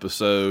for an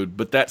episode,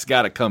 but that's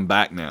got to come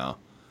back now.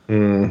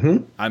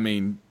 Mm-hmm. I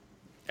mean,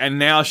 and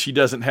now she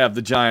doesn't have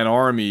the giant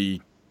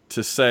army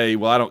to say,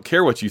 well, I don't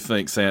care what you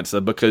think,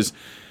 Sansa, because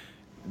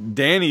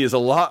Dany is a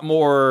lot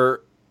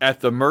more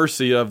at the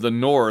mercy of the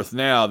North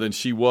now than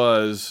she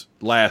was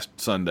last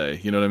Sunday.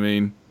 You know what I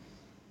mean?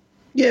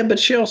 Yeah, but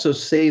she also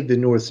saved the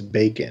North's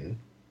bacon.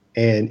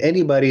 And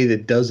anybody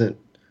that doesn't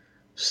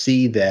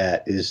see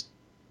that is,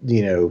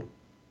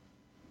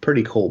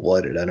 pretty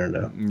cold-blooded. I don't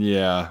know.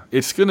 Yeah,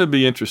 it's going to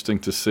be interesting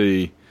to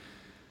see.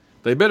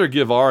 They better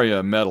give Arya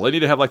a medal. They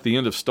need to have like the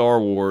end of Star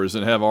Wars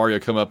and have Arya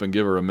come up and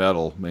give her a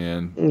medal,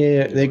 man.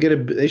 Yeah,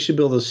 they should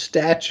build a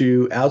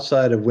statue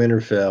outside of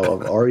Winterfell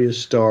of Arya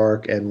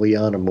Stark and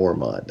Lyanna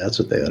Mormont. That's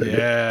what they ought to do.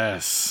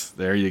 Yes,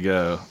 there you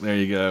go.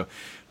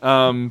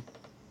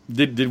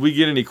 Did we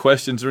get any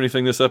questions or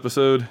anything this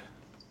episode?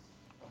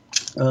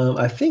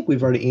 I think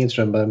we've already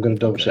answered them, but I'm going to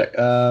double check.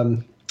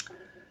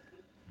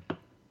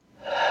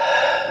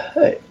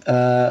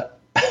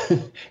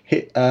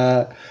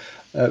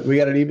 We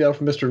got an email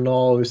from Mr.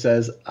 Knoll who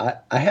says,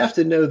 I have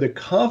to know the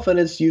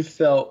confidence you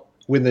felt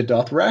when the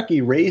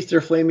Dothraki raised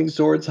their flaming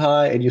swords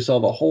high and you saw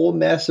the whole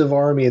massive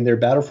army in their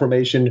battle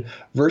formation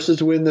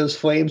versus when those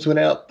flames went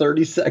out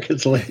 30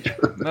 seconds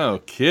later. No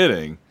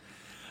kidding.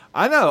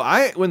 I know.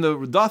 When the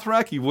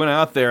Dothraki went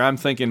out there, I'm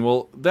thinking,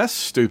 well, that's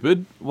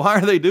stupid. Why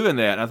are they doing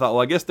that? And I thought,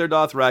 well, I guess they're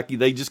Dothraki.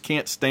 They just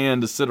can't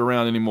stand to sit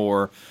around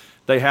anymore.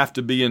 They have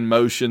to be in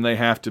motion. They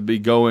have to be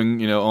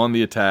going, on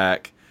the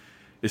attack.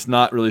 It's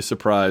not really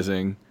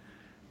surprising.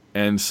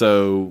 And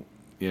so,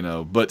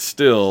 but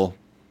still,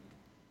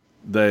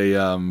 they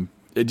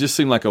it just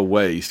seemed like a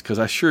waste because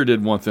I sure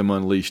did want them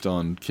unleashed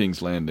on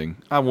King's Landing.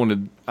 I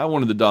wanted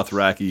the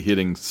Dothraki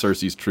hitting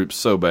Cersei's troops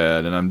so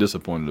bad, and I'm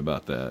disappointed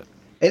about that.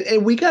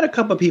 And we got a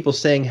couple of people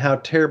saying how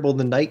terrible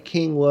the Night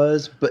King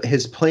was, but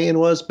his plan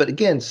was. But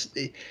again,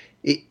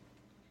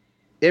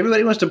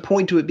 everybody wants to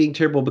point to it being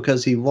terrible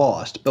because he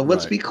lost. But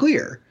let's be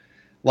clear.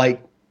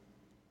 Like,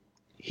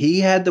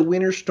 He had the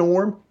Winter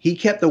Storm. He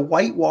kept the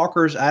White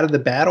Walkers out of the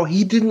battle.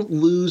 He didn't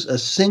lose a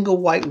single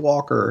White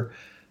Walker.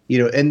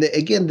 And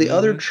the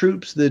other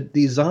troops,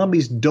 these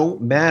zombies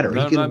don't matter.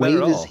 No, he can not matter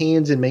wave at his all.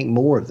 hands and make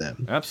more of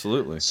them.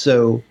 Absolutely.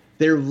 So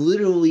they're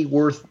literally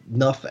worth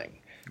nothing.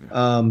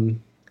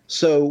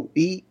 So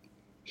he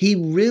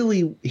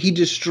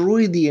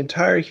destroyed the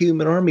entire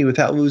human army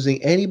without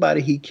losing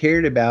anybody he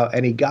cared about,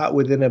 and he got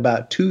within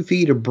about 2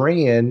 feet of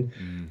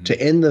Bran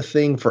to end the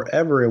thing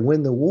forever and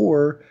win the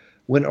war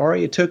when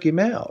Arya took him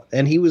out.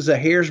 And he was a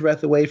hair's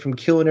breadth away from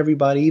killing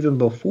everybody even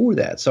before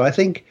that. So I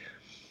think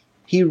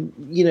he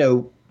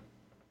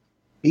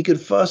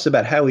could fuss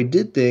about how he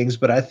did things,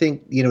 but I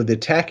think, the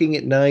attacking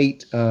at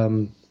night,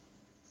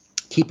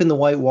 keeping the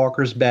White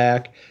Walkers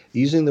back,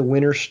 using the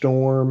Winter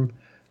Storm,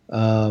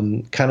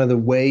 kind of the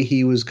way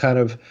he was kind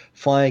of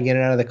flying in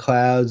and out of the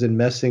clouds and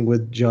messing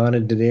with Jon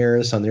and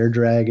Daenerys on their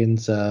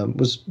dragons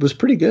was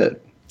pretty good.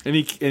 And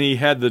he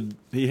had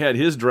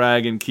his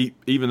dragon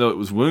even though it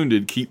was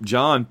wounded, keep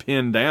Jon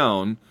pinned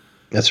down.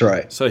 That's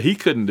right. So he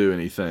couldn't do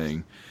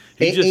anything.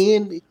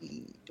 And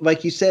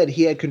like you said,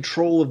 he had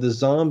control of the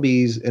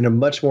zombies in a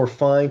much more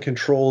fine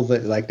control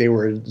that, like, they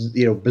were,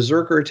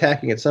 berserker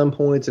attacking at some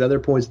points. At other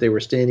points, they were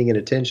standing at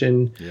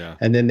attention. Yeah.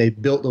 And then they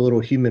built the little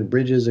human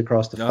bridges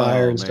across the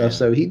fire and stuff.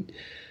 So I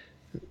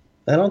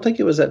don't think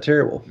it was that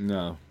terrible.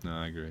 No,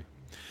 I agree.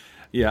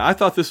 Yeah, I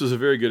thought this was a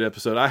very good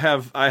episode. I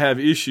have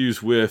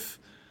issues with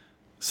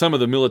some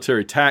of the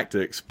military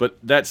tactics, but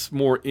that's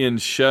more in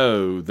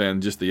show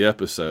than just the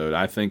episode.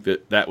 I think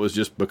that was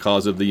just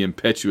because of the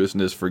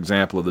impetuousness, for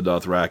example, of the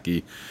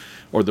Dothraki,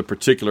 or the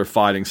particular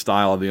fighting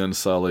style of the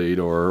Unsullied,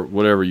 or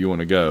whatever you want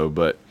to go.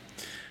 But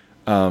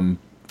all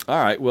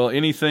right, well,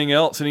 anything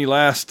else? Any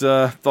last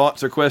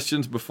thoughts or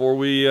questions before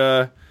we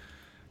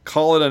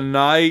call it a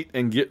night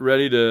and get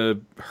ready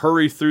to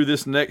hurry through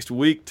this next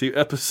week to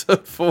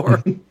episode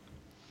 4?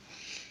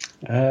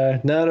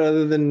 Not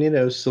other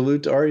than,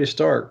 salute to Arya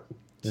Stark.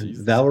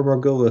 Valar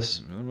Morghulis.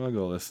 Valar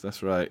Morghulis,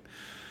 that's right.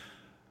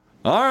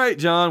 All right,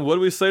 John, what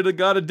do we say to the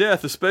God of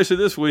Death, especially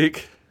this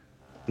week?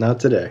 Not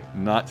today.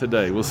 Not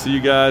today. We'll see you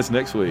guys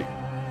next week.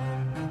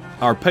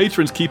 Our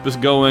patrons keep us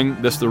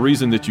going. That's the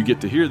reason that you get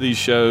to hear these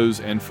shows,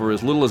 and for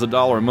as little as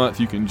 $1 a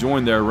month, you can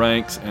join their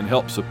ranks and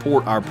help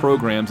support our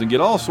programs and get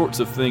all sorts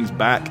of things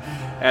back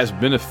as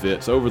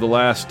benefits. Over the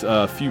last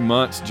few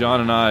months,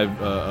 John and I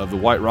of the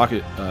White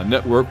Rocket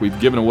Network, we've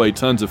given away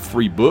tons of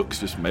free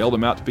books, just mailed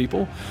them out to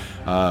people.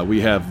 We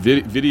have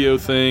video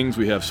things.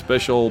 We have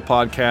special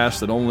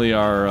podcasts that only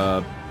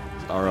our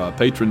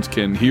patrons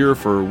can hear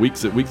for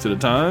weeks at a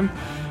time.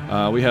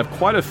 We have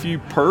quite a few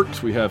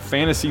perks. We have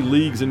fantasy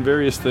leagues and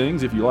various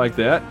things, if you like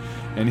that.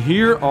 And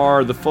here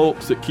are the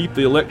folks that keep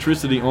the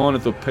electricity on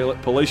at the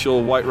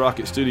Palatial White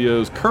Rocket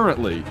Studios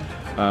currently.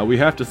 We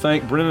have to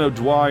thank Brennan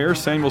O'Dwyer,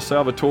 Samuel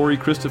Salvatore,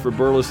 Christopher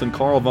Burleson,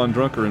 Carl Von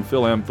Drunker, and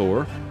Phil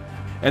Amthor.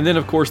 And then,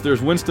 of course,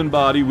 there's Winston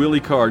Body, Willie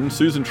Carden,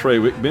 Susan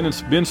Trawick, Ben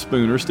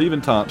Spooner,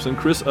 Stephen Thompson,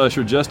 Chris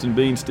Usher, Justin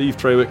Bean, Steve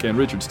Trawick, and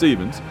Richard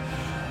Stevens.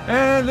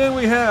 And then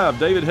we have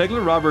David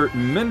Hegler, Robert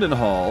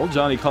Mendenhall,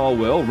 Johnny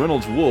Caldwell,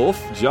 Reynolds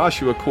Wolf,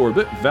 Joshua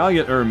Corbett,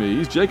 Valiant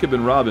Hermes, Jacob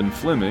and Robin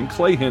Fleming,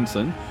 Clay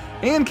Henson,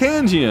 Ann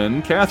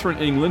Kanjian, Catherine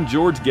England,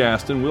 George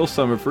Gaston, Will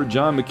Summerford,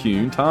 John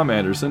McCune, Tom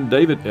Anderson,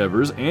 David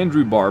Evers,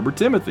 Andrew Barber,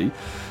 Timothy,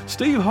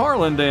 Steve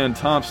Harlan, Dan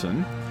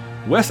Thompson,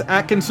 Wes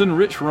Atkinson,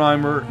 Rich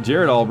Reimer,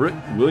 Jared Albrecht,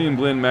 William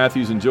Glenn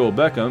Matthews and Joel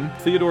Beckham,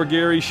 Theodore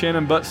Gary,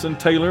 Shannon Butson,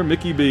 Taylor,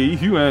 Mickey B.,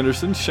 Hugh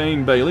Anderson,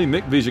 Shane Bailey,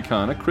 Mick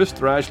Vizicana, Chris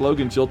Thrash,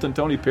 Logan Chilton,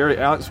 Tony Perry,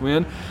 Alex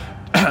Wynn,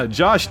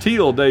 Josh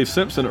Teal, Dave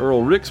Simpson,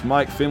 Earl Ricks,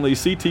 Mike Finley,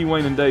 C.T.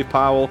 Wayne and Dave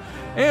Powell,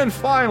 and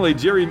finally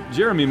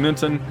Jeremy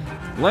Minton,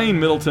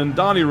 Lane Middleton,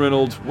 Donnie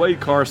Reynolds, Wade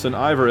Carson,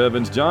 Ivor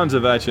Evans, John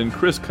Zavachin,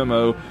 Chris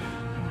Camo,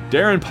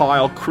 Darren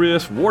Pyle,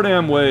 Chris,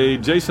 Wardam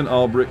Wade, Jason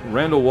Albrecht,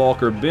 Randall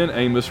Walker, Ben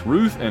Amos,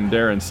 Ruth and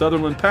Darren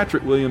Sutherland,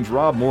 Patrick Williams,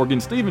 Rob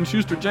Morgan, Stephen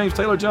Schuster, James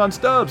Taylor, John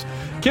Stubbs,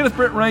 Kenneth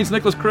Brent Raines,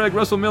 Nicholas Craig,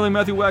 Russell Milling,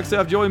 Matthew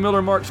Wagstaff, Joey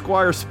Miller, Mark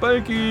Squire,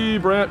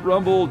 Spanky, Brant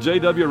Rumble,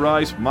 J.W.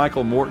 Rice,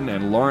 Michael Morton,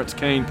 and Lawrence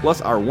Kane,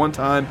 plus our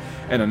one-time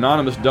and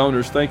anonymous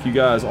donors. Thank you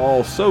guys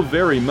all so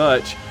very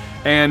much.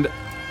 And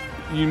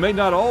you may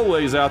not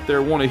always out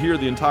there want to hear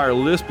the entire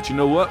list, but you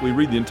know what? We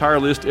read the entire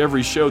list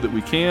every show that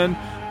we can,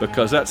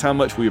 because that's how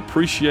much we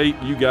appreciate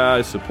you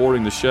guys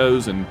supporting the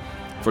shows. And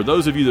for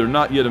those of you that are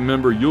not yet a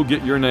member, you'll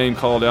get your name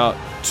called out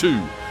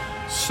too.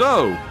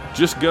 So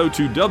just go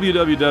to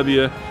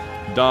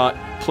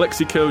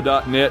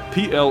www.plexico.net,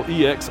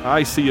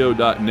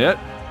 plexico.net,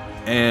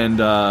 and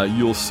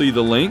you'll see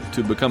the link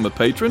to become a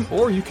patron,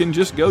 or you can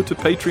just go to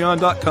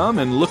patreon.com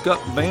and look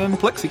up Van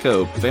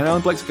Plexico, Van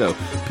Allen Plexico,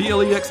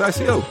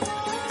 Plexico.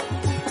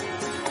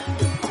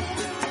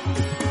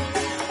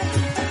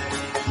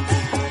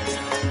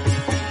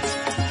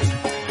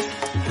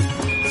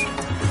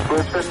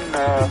 Listen,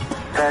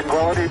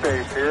 Tranquility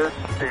Base here.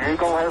 The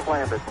Eagle has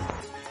landed.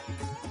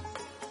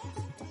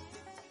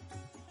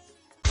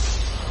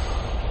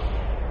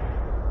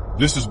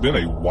 This has been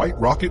a White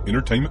Rocket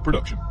Entertainment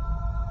production.